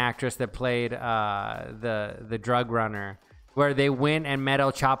Mexican actress that played the drug runner, where they went and met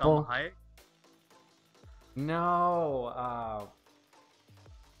El Chapo. No.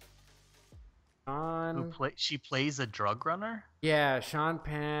 She plays a drug runner? Yeah, Sean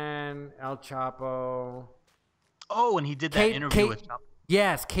Penn, El Chapo. Oh, and he did that interview with Chapo.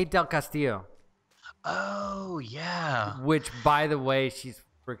 Yes, Kate Del Castillo. Oh, yeah. Which, by the way, she's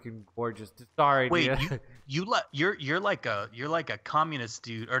freaking gorgeous. Sorry, wait, dude. you're like a communist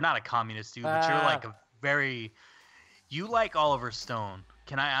dude, or not a communist dude, but you're like you like Oliver Stone.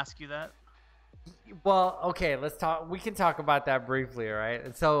 Can I ask you that? Well, okay, let's talk. We can talk about that briefly, all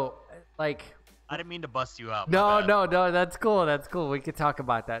right? So, like, I didn't mean to bust you out. No, that's cool. We could talk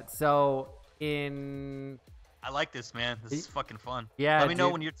about that. So, I like this, man. This is fucking fun. Yeah, let me know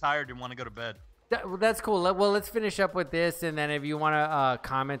when you're tired and want to go to bed. That's cool. Well, let's finish up with this, and then if you want to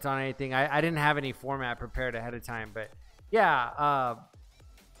comment on anything, I didn't have any format prepared ahead of time, but yeah,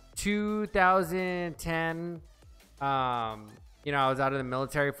 2010. I was out of the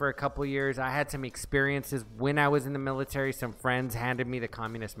military for a couple years. I had some experiences when I was in the military. Some friends handed me the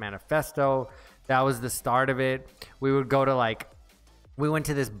Communist Manifesto. That was the start of it. We would go to we went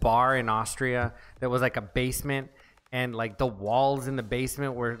to this bar in Austria that was like a basement, and like the walls in the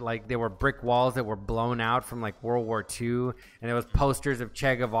basement were like, they were brick walls that were blown out from like World War II, and there was posters of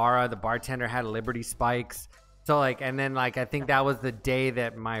Che Guevara. The bartender had Liberty spikes. So like, and then like, I think that was the day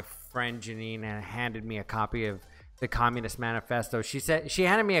that my friend Janine had handed me a copy of the Communist Manifesto. She said she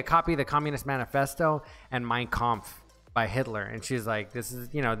handed me a copy of the Communist Manifesto and Mein Kampf. by Hitler, and she's like, this is,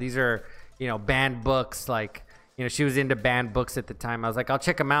 these are, banned books, like, she was into banned books at the time. I was like, I'll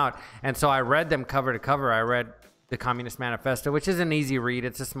check them out. And so I read them cover to cover. I read the Communist Manifesto, which is an easy read.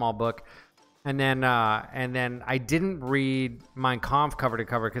 It's a small book. And then I didn't read Mein Kampf cover to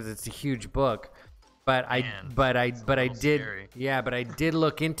cover because it's a huge book. But I did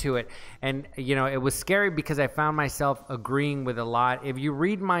look into it, and it was scary because I found myself agreeing with a lot. If you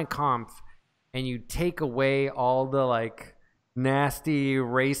read Mein Kampf and you take away all the like nasty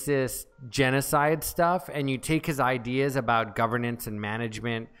racist genocide stuff and you take his ideas about governance and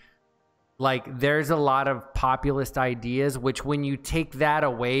management, like there's a lot of populist ideas, which when you take that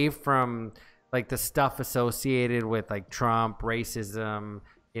away from like the stuff associated with like Trump, racism,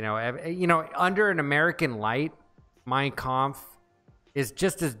 under an American light, Mein Kampf is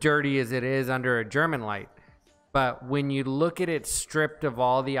just as dirty as it is under a German light. But when you look at it stripped of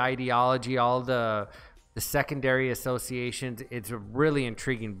all the ideology, all the secondary associations, it's a really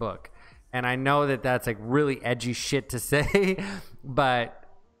intriguing book. And I know that that's like really edgy shit to say, but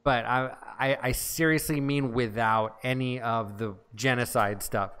I seriously mean without any of the genocide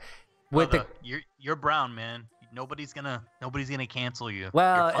stuff. You're brown, man. Nobody's gonna cancel you.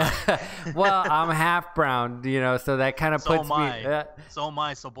 Well, well, I'm half brown, so that kind of puts me. So am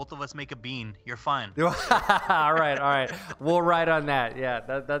I. So both of us make a bean. You're fine. all right. We'll ride on that. Yeah,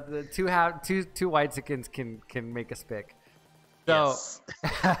 that two Whitexicans can make us pick. So, yes.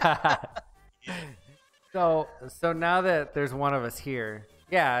 so now that there's one of us here,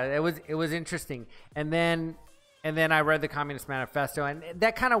 yeah, it was interesting. And then I read the Communist Manifesto, and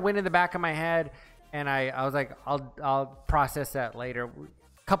that kind of went in the back of my head. And I was like, I'll process that later.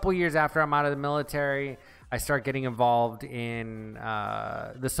 A couple years after I'm out of the military, I start getting involved in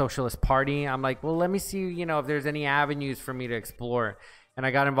the Socialist Party. I'm like, well, let me see, if there's any avenues for me to explore. And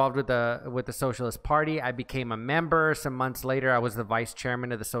I got involved with the Socialist Party. I became a member. Some months later, I was the vice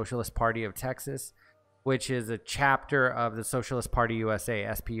chairman of the Socialist Party of Texas, which is a chapter of the Socialist Party USA,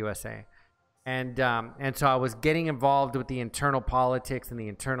 SPUSA. And so I was getting involved with the internal politics and the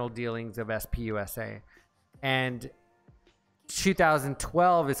internal dealings of SPUSA. And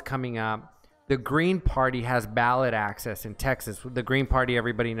 2012 is coming up. The Green Party has ballot access in Texas. The Green Party,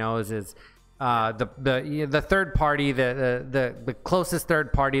 everybody knows, is the third party, the closest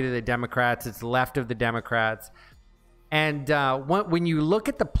third party to the Democrats. It's left of the Democrats. And when you look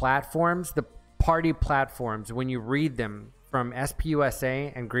at the platforms, the party platforms, when you read them, from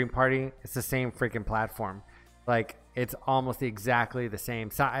SPUSA and Green Party, it's the same freaking platform. Like, it's almost exactly the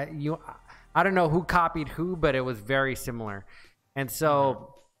same. So I don't know who copied who, but it was very similar. And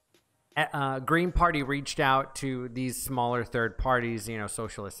so Green Party reached out to these smaller third parties,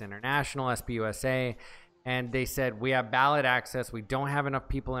 Socialist International, SPUSA, and they said, we have ballot access. We don't have enough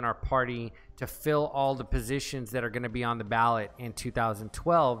people in our party to fill all the positions that are going to be on the ballot in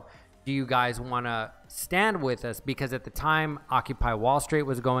 2012. Do you guys want to stand with us? Because at the time, Occupy Wall Street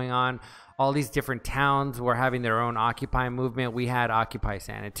was going on. All these different towns were having their own Occupy movement. We had Occupy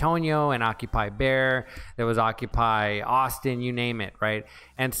San Antonio and Occupy Bear. There was Occupy Austin, you name it, right?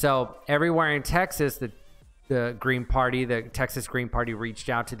 And so everywhere in Texas, the Green Party, the Texas Green Party reached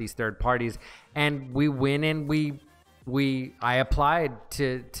out to these third parties. And we went and I applied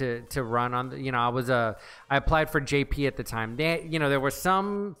to run on the, I applied for JP at the time. There were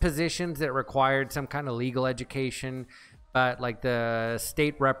some positions that required some kind of legal education, but like the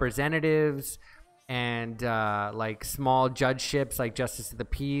state representatives and like small judgeships like Justice of the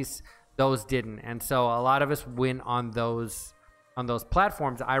Peace, those didn't. And so a lot of us went on those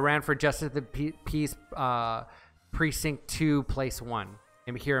platforms. I ran for Justice of the Peace Precinct 2, Place 1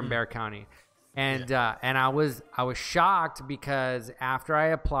 here in Bexar County. And I was shocked because after I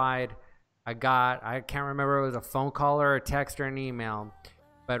applied, I can't remember if it was a phone call or a text or an email,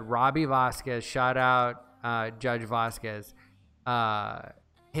 but Robbie Vasquez, shout out Judge Vasquez,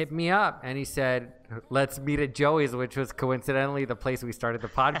 hit me up and he said, let's meet at Joey's, which was coincidentally the place we started the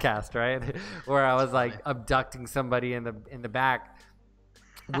podcast, right? Where I was like abducting somebody in the back.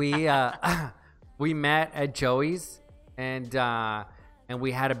 We met at Joey's and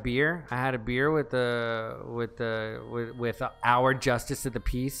we had a beer. I had a beer with our Justice of the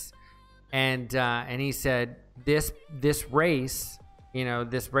Peace, and he said this race,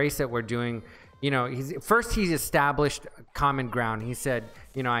 this race that we're doing, he's established common ground. He said,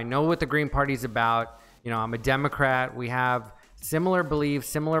 I know what the Green Party's about. I'm a Democrat. We have similar beliefs,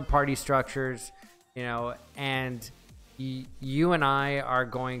 similar party structures, and you and I are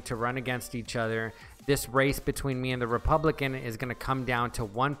going to run against each other. This race between me and the Republican is going to come down to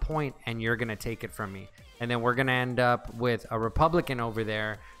one point, and you're going to take it from me. And then we're going to end up with a Republican over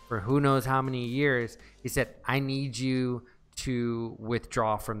there for who knows how many years. He said, I need you to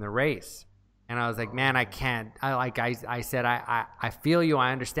withdraw from the race. And I was like, man, I can't. I said, I feel you.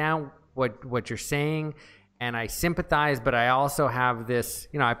 I understand what you're saying, and I sympathize, but I also have this,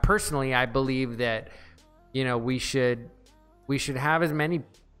 I believe that, we should have as many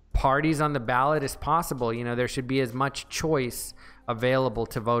parties on the ballot as possible. There should be as much choice available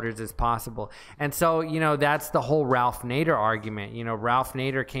to voters as possible. And so, that's the whole Ralph Nader argument. Ralph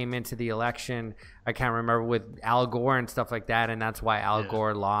Nader came into the election, I can't remember, with Al Gore and stuff like that, and that's why Al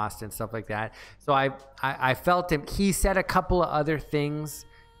Gore lost and stuff like that. So I felt him. He said a couple of other things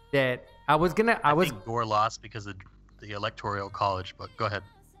that I think Gore lost because of the Electoral College, but go ahead.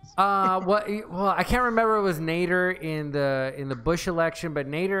 Well, I can't remember it was Nader in the Bush election, but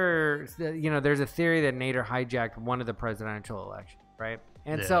Nader, there's a theory that Nader hijacked one of the presidential elections, right?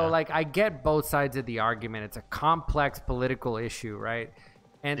 And so, I get both sides of the argument. It's a complex political issue, right?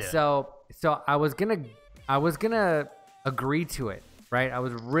 And so I was gonna agree to it, right? I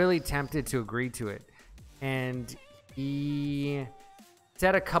was really tempted to agree to it, and he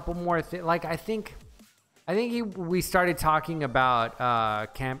said a couple more things. We started talking about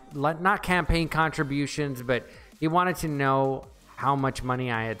not campaign contributions, but he wanted to know how much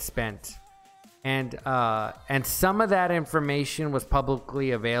money I had spent, and some of that information was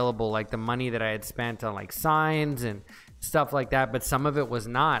publicly available, like the money that I had spent on like signs and stuff like that. But some of it was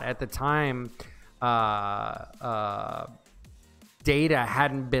not at the time. Data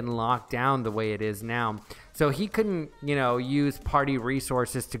hadn't been locked down the way it is now. So he couldn't, use party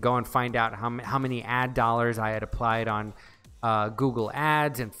resources to go and find out how many ad dollars I had applied on Google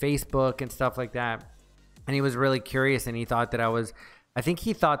Ads and Facebook and stuff like that. And he was really curious, and he thought that I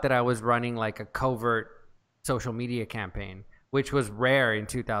was running like a covert social media campaign, which was rare in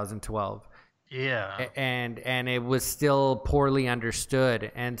 2012. Yeah. And it was still poorly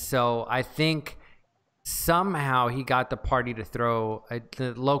understood. And so I think somehow he got the party to throw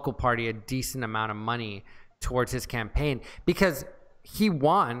the local party a decent amount of money towards his campaign, because he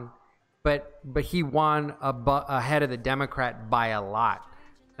won, but he won ahead of the Democrat by a lot.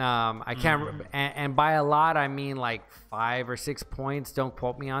 I can't, and by a lot I mean like 5 or 6 points. Don't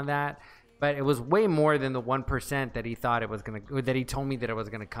quote me on that, but it was way more than the 1% that he thought it was that he told me that it was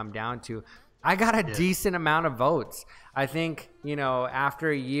gonna come down to. I got a decent amount of votes. I think, after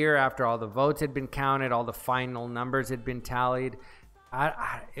a year, after all the votes had been counted, all the final numbers had been tallied,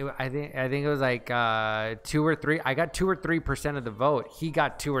 I think it was like 2 or 3. I got 2 or 3% of the vote. He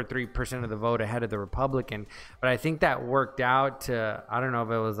got 2 or 3% of the vote ahead of the Republican. But I think that worked out to, I don't know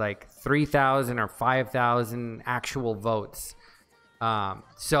if it was like 3,000 or 5,000 actual votes.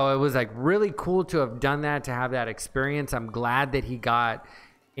 So it was like really cool to have done that, to have that experience. I'm glad that he got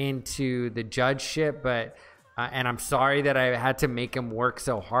into the judgeship, but and I'm sorry that I had to make him work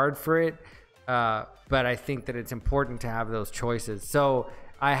so hard for it, but I think that it's important to have those choices. So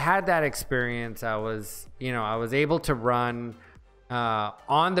I had that experience. I was able to run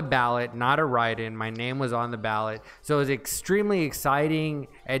on the ballot, not a write-in. My name was on the ballot, so it was extremely exciting,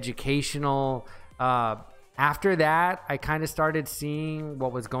 educational. After that, I kind of started seeing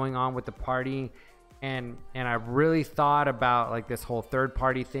what was going on with the party. And I really thought about like this whole third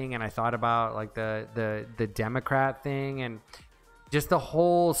party thing, and I thought about like the Democrat thing and just the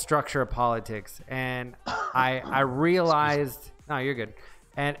whole structure of politics. And I realized, no, you're good.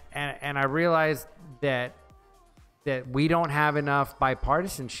 And I realized that we don't have enough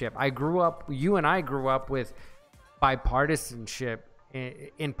bipartisanship. You and I grew up with bipartisanship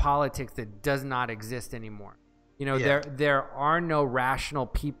in politics that does not exist anymore. There are no rational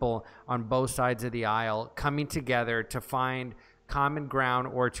people on both sides of the aisle coming together to find common ground,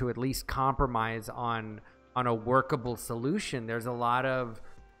 or to at least compromise on a workable solution. There's a lot of,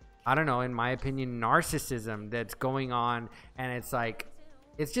 I don't know, in my opinion, narcissism that's going on, and it's like,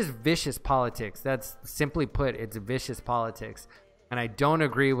 it's just vicious politics. That's simply put, it's vicious politics. And I don't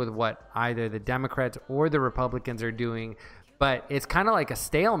agree with what either the Democrats or the Republicans are doing, but it's kind of like a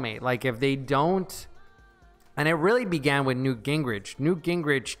stalemate. Like if they don't. And it really began with Newt Gingrich. Newt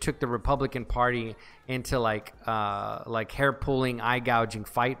Gingrich took the Republican Party into like hair pulling, eye gouging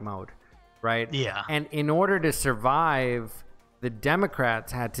fight mode, right? Yeah. And in order to survive, the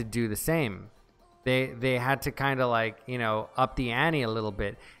Democrats had to do the same. They had to kind of like, up the ante a little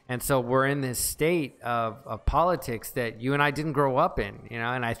bit. And so we're in this state of politics that you and I didn't grow up in,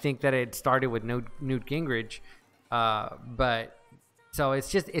 and I think that it started with Newt Gingrich, but. So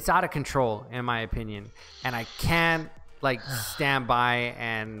it's out of control, in my opinion, and I can't stand by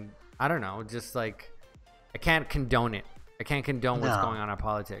and I don't know, just like I can't condone it. I can't condone what's going on in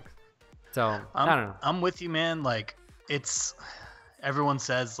politics. So I don't know. I'm with you, man. Like it's everyone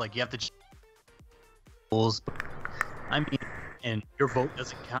says like you have to rules. I mean, and your vote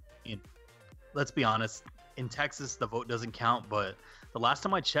doesn't count. I mean, let's be honest. In Texas, the vote doesn't count. But the last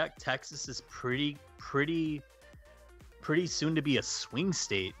time I checked, Texas is pretty soon to be a swing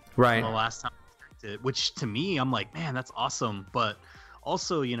state. Right. From the last time I checked it, which to me, I'm like, man, that's awesome. But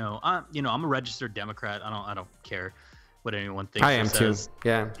also, I'm a registered Democrat. I don't care what anyone thinks. I am too.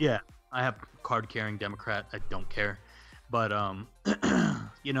 Yeah. Yeah. I have card-carrying Democrat. I don't care. But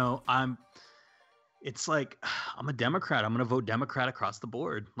it's like I'm a Democrat. I'm gonna vote Democrat across the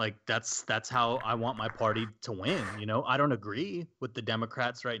board. Like that's how I want my party to win. I don't agree with the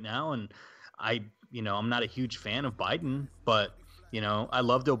Democrats right now, and I'm not a huge fan of Biden, but I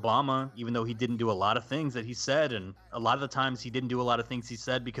loved Obama, even though he didn't do a lot of things that he said, and a lot of the times he didn't do a lot of things he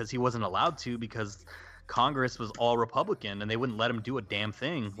said because he wasn't allowed to, because Congress was all Republican and they wouldn't let him do a damn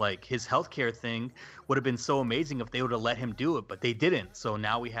thing. Like his healthcare thing would have been so amazing if they would have let him do it, but they didn't. So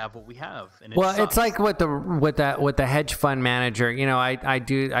now we have what we have. And it's like with the hedge fund manager. I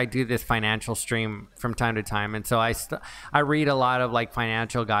do this financial stream from time to time, and so I read a lot of like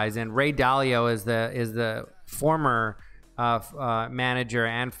financial guys. And Ray Dalio is the former manager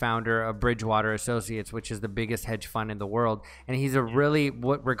and founder of Bridgewater Associates, which is the biggest hedge fund in the world. And he's a really,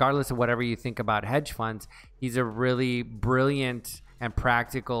 regardless of whatever you think about hedge funds, he's a really brilliant and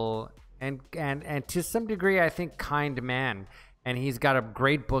practical and to some degree, I think, kind man. And he's got a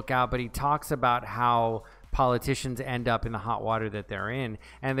great book out, but he talks about how politicians end up in the hot water that they're in.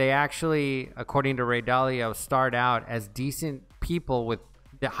 And they actually, according to Ray Dalio, start out as decent people with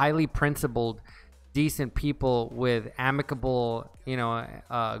the highly principled, decent people with amicable,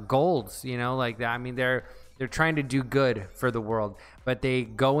 goals, like that. I mean, they're trying to do good for the world, but they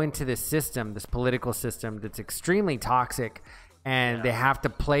go into this system, this political system that's extremely toxic, and they have to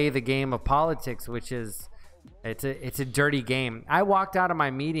play the game of politics, which is, it's a dirty game. I walked out of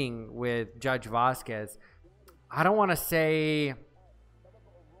my meeting with Judge Vasquez. I don't want to say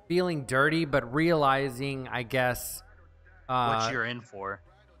feeling dirty, but realizing, I guess, what you're in for.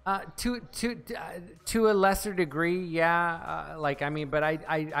 To a lesser degree, yeah. But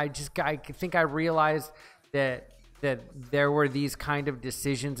I think I realized that there were these kind of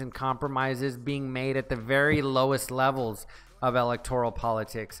decisions and compromises being made at the very lowest levels of electoral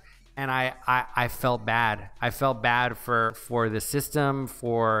politics, and I felt bad. I felt bad for the system,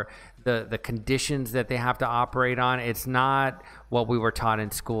 for the conditions that they have to operate on. It's not what we were taught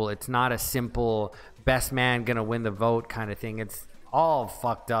in school. It's not a simple best man gonna win the vote kind of thing. It's all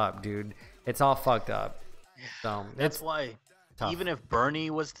fucked up, dude. It's all fucked up. So that's why tough. Even if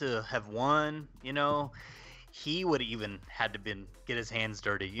Bernie was to have won, he would even had to get his hands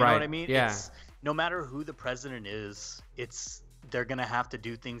dirty. You know what I mean? Yeah. No matter who the president is, they're gonna have to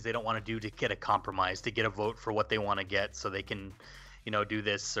do things they don't want to do to get a compromise, to get a vote for what they want to get, so they can, do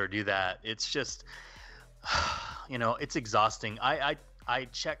this or do that. It's just, it's exhausting. I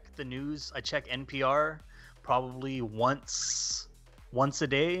check the news. I check NPR probably once a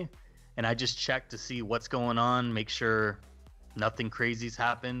day, and I just check to see what's going on, make sure nothing crazy's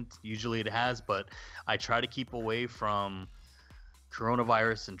happened. Usually it has, but I try to keep away from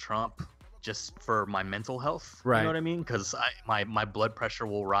coronavirus and Trump just for my mental health. Right. You know what I mean? Because my blood pressure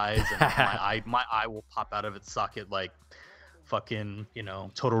will rise and my eye will pop out of its socket like fucking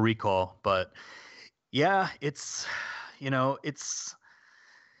Total Recall. But yeah, it's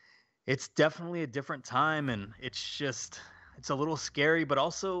definitely a different time, and it's a little scary. But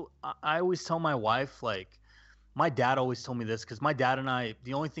also, I always tell my wife, like, my dad always told me this, because my dad and I,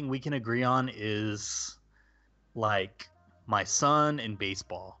 the only thing we can agree on is like my son and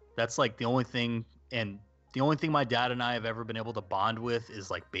baseball. That's like the only thing, and the only thing my dad and I have ever been able to bond with is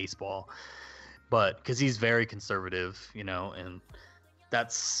like baseball. But because he's very conservative, and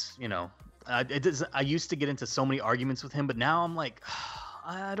that's, I used to get into so many arguments with him, but now I'm like,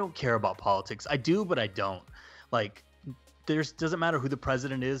 I don't care about politics. I do, but I don't. Like, doesn't matter who the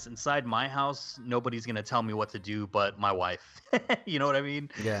president is. Inside my house, nobody's gonna tell me what to do but my wife. You know what I mean?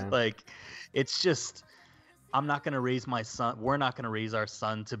 Yeah. Like, it's just, I'm not gonna raise my son. We're not gonna raise our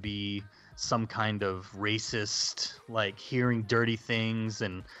son to be some kind of racist, like hearing dirty things,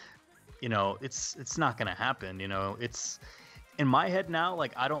 and it's not gonna happen. It's in my head now.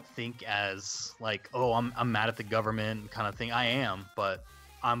 Like, I don't think as like, oh, I'm mad at the government kind of thing. I am, but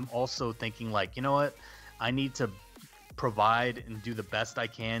I'm also thinking like, you know what? I need to provide and do the best I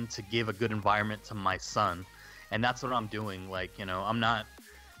can to give a good environment to my son, and that's what I'm doing. Like, I'm not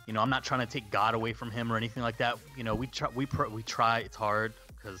trying to take God away from him or anything like that. We try. It's hard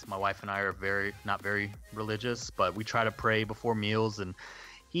because my wife and I are not very religious, but we try to pray before meals, and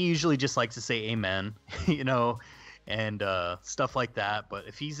he usually just likes to say amen. and stuff like that. But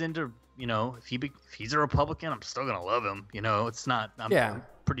if he's into, if he's a Republican, I'm still gonna love him. It's not. I'm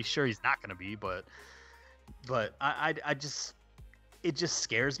pretty sure he's not gonna be, but I just, it just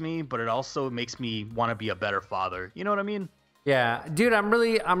scares me, but it also makes me want to be a better father. You know what I mean? Yeah, dude, I'm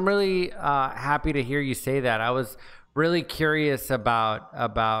really happy to hear you say that. I was really curious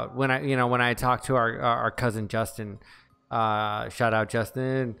about when I talked to our cousin Justin. Shout out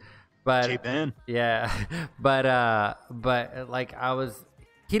Justin. But J-Ben. Yeah, but like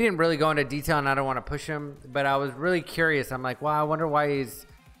he didn't really go into detail, and I don't want to push him, but I was really curious. I'm like, well, I wonder why he's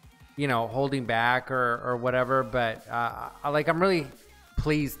holding back or whatever. But I'm really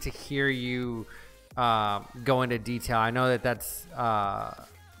pleased to hear you go into detail. I know that's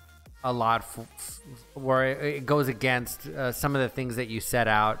a lot where it goes against some of the things that you set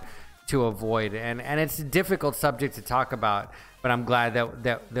out to avoid, and it's a difficult subject to talk about, but I'm glad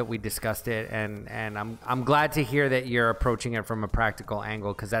that we discussed it, and I'm glad to hear that you're approaching it from a practical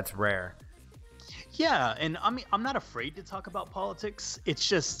angle, because that's rare. Yeah, and I mean, I'm not afraid to talk about politics. It's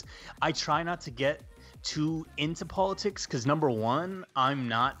just I try not to get too into politics, because number one, I'm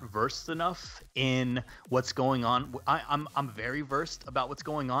not versed enough in what's going on. I'm very versed about what's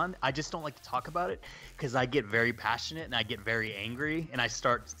going on. I just don't like to talk about it because I get very passionate and I get very angry, and I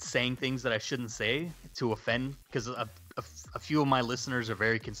start saying things that I shouldn't say to offend, because a few of my listeners are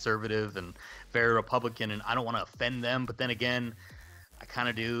very conservative and very Republican, and I don't want to offend them. But then again, I kind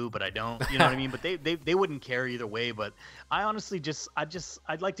of do, but I don't, you know what I mean? But they wouldn't care either way. But I honestly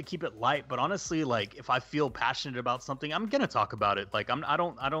I'd like to keep it light. But honestly, like, if I feel passionate about something, I'm going to talk about it. Like, I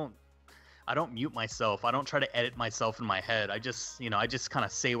don't mute myself. I don't try to edit myself in my head. I just kind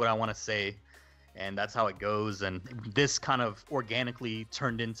of say what I want to say, and that's how it goes. And this kind of organically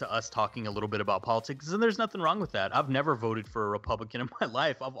turned into us talking a little bit about politics, and there's nothing wrong with that. I've never voted for a Republican in my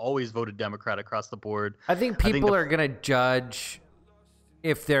life. I've always voted Democrat across the board. I think people are going to judge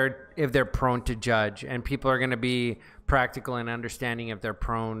if they're prone to judge, and people are going to be practical and understanding if they're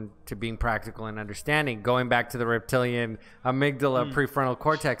prone to being practical and understanding, going back to the reptilian amygdala prefrontal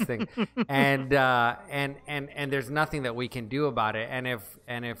cortex thing. And there's nothing that we can do about it. And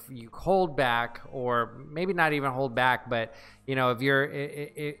if you hold back, or maybe not even hold back, but if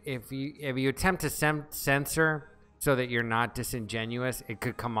you attempt to censor so that you're not disingenuous, it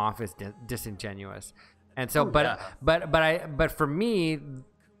could come off as disingenuous. And so, but for me,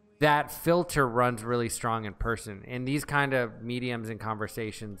 that filter runs really strong in person. In these kind of mediums and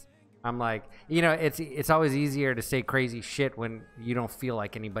conversations, I'm like, it's always easier to say crazy shit when you don't feel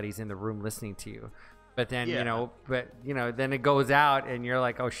like anybody's in the room listening to you. But then, then it goes out and you're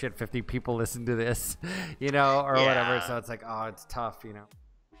like, oh shit, 50 people listen to this, or whatever. So it's like, oh, it's tough,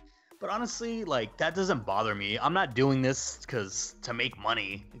 But honestly, like, that doesn't bother me. I'm not doing this to make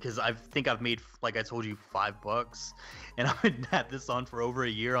money, because I think I've made, like I told you, $5, and I've been at this on for over a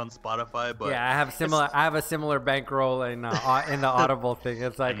year on Spotify. But yeah, I have a similar bankroll in the Audible thing.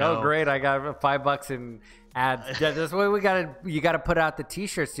 It's like, oh great, I got $5 in ads. That's why you gotta put out the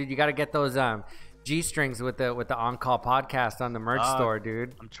t-shirts, dude. You gotta get those G-strings with the On-Call podcast on the merch store,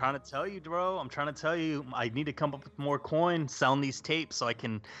 dude. I'm trying to tell you, bro. I need to come up with more coin, selling these tapes so I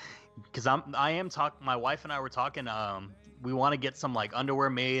can. Because my wife and I were talking, we want to get some like underwear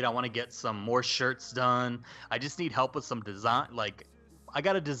made. I want to get some more shirts done. I just need help with some design. Like, I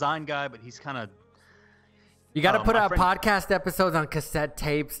got a design guy, but he's kind of. You got to put out podcast episodes on cassette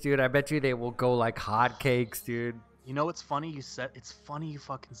tapes, dude. I bet you they will go like hotcakes, dude. It's funny it's funny you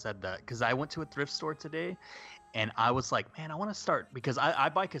fucking said that, because I went to a thrift store today, and I was like, man, I want to start, because I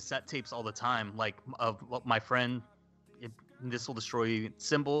buy cassette tapes all the time. Like, of my friend, This Will Destroy You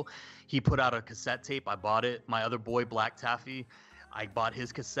Symbol, he put out a cassette tape. I bought it. My other boy, Black Taffy, I bought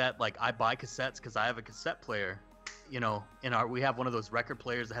his cassette. Like, I buy cassettes because I have a cassette player. We have one of those record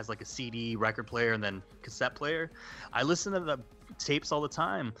players that has like a CD record player and then cassette player. I listen to the tapes all the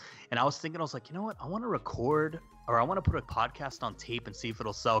time, and I was like, you know what? I want to record, or I want to put a podcast on tape and see if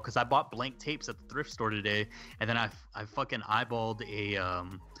it'll sell. Because I bought blank tapes at the thrift store today, and then I fucking eyeballed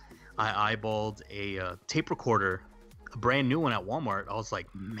a tape recorder, a brand new one at Walmart. I was like,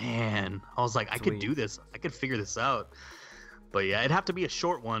 man, Sweet. I could do this. I could figure this out. But yeah, it'd have to be a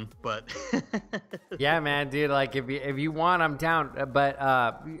short one. But yeah, man, dude. Like, if you want, I'm down. But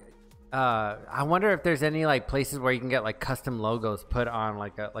I wonder if there's any like places where you can get like custom logos put on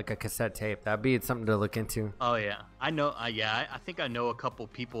like a cassette tape. That'd be something to look into. Oh yeah, I know. I think I know a couple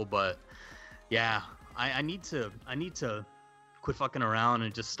people, but yeah, I need to quit fucking around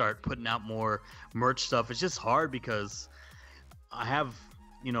and just start putting out more merch stuff. It's just hard because I have,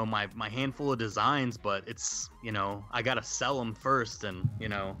 my handful of designs, but it's, I gotta sell them first, and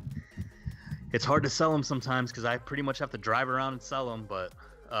it's hard to sell them sometimes because I pretty much have to drive around and sell them. But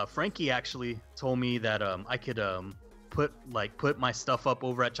Frankie actually told me that I could put my stuff up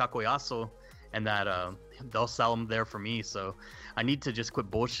over at ChawkOut, and that they'll sell them there for me. So I need to just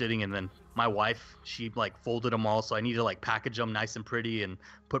quit bullshitting. And then my wife, she like folded them all, so I need to like package them nice and pretty and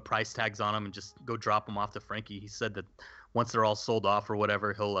put price tags on them and just go drop them off to Frankie. He said that once they're all sold off or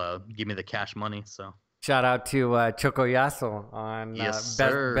whatever, he'll give me the cash money. So shout out to ChawkOut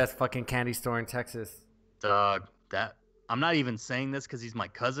on best fucking candy store in Texas. Dog, that I'm not even saying this because he's my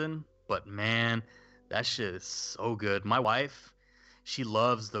cousin, but man, that shit is so good. My wife, she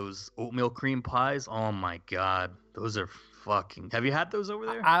loves those oatmeal cream pies. Oh my god, those are fucking. Have you had those over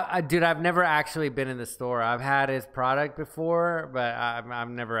there? Dude, I've never actually been in the store. I've had his product before, but I've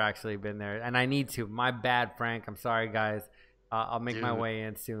never actually been there, and I need to. My bad, Frank. I'm sorry, guys. I'll make my way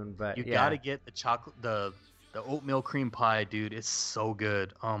in soon, but you gotta get the chocolate, the oatmeal cream pie, dude. It's so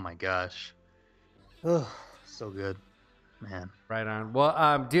good. Oh my gosh, so good, man. Right on.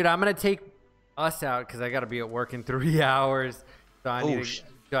 Well, dude, I'm gonna take us out because I gotta be at work in 3 hours, so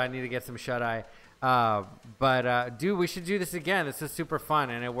I need to get some shut eye. But dude, we should do this again. This is super fun,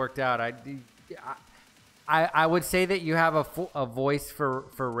 and it worked out. I would say that you have a voice for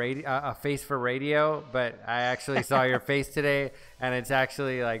radio, a face for radio, but I actually saw your face today, and it's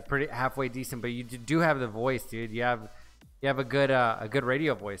actually like pretty halfway decent. But you do have the voice, dude. You have a good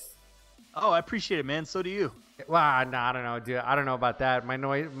radio voice. Oh, I appreciate it, man. So do you. Well, no, I don't know, dude. I don't know about that.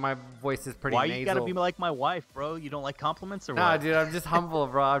 My voice is pretty. Why nasal. You gotta be like my wife, bro? You don't like compliments or what? Nah, dude. I'm just humble,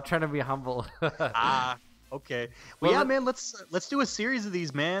 bro. I'm trying to be humble. Okay. Well, yeah, man. Let's do a series of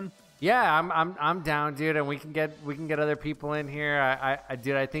these, man. Yeah, I'm down, dude, and we can get other people in here.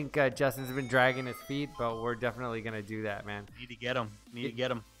 I think Justin's been dragging his feet, but we're definitely gonna do that, man. Need to get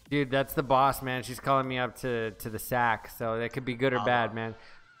him. Dude, that's the boss, man. She's calling me up to the sack, so that could be good or bad, man.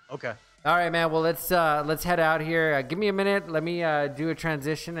 Okay. All right, man. Well, let's head out here. Give me a minute. Let me do a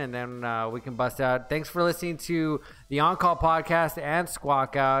transition, and then we can bust out. Thanks for listening to the On Call podcast and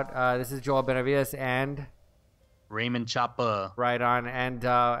Squawk Out. This is Joel Benavides and Raymond Chapa. Right on, and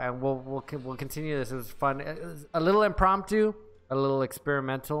we'll continue this. It was fun. It was a little impromptu, a little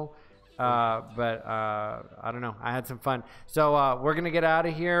experimental, but I don't know. I had some fun. So we're gonna get out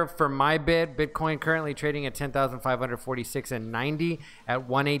of here. For my bid, Bitcoin currently trading at 10,546.90 at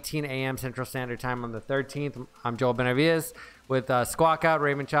 1:18 a.m. Central Standard Time on the 13th. I'm Joel Benavides with Squawk Out,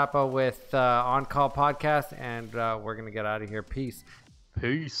 Raymond Chapa with On Call podcast, and we're gonna get out of here. Peace.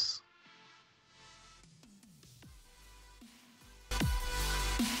 Peace.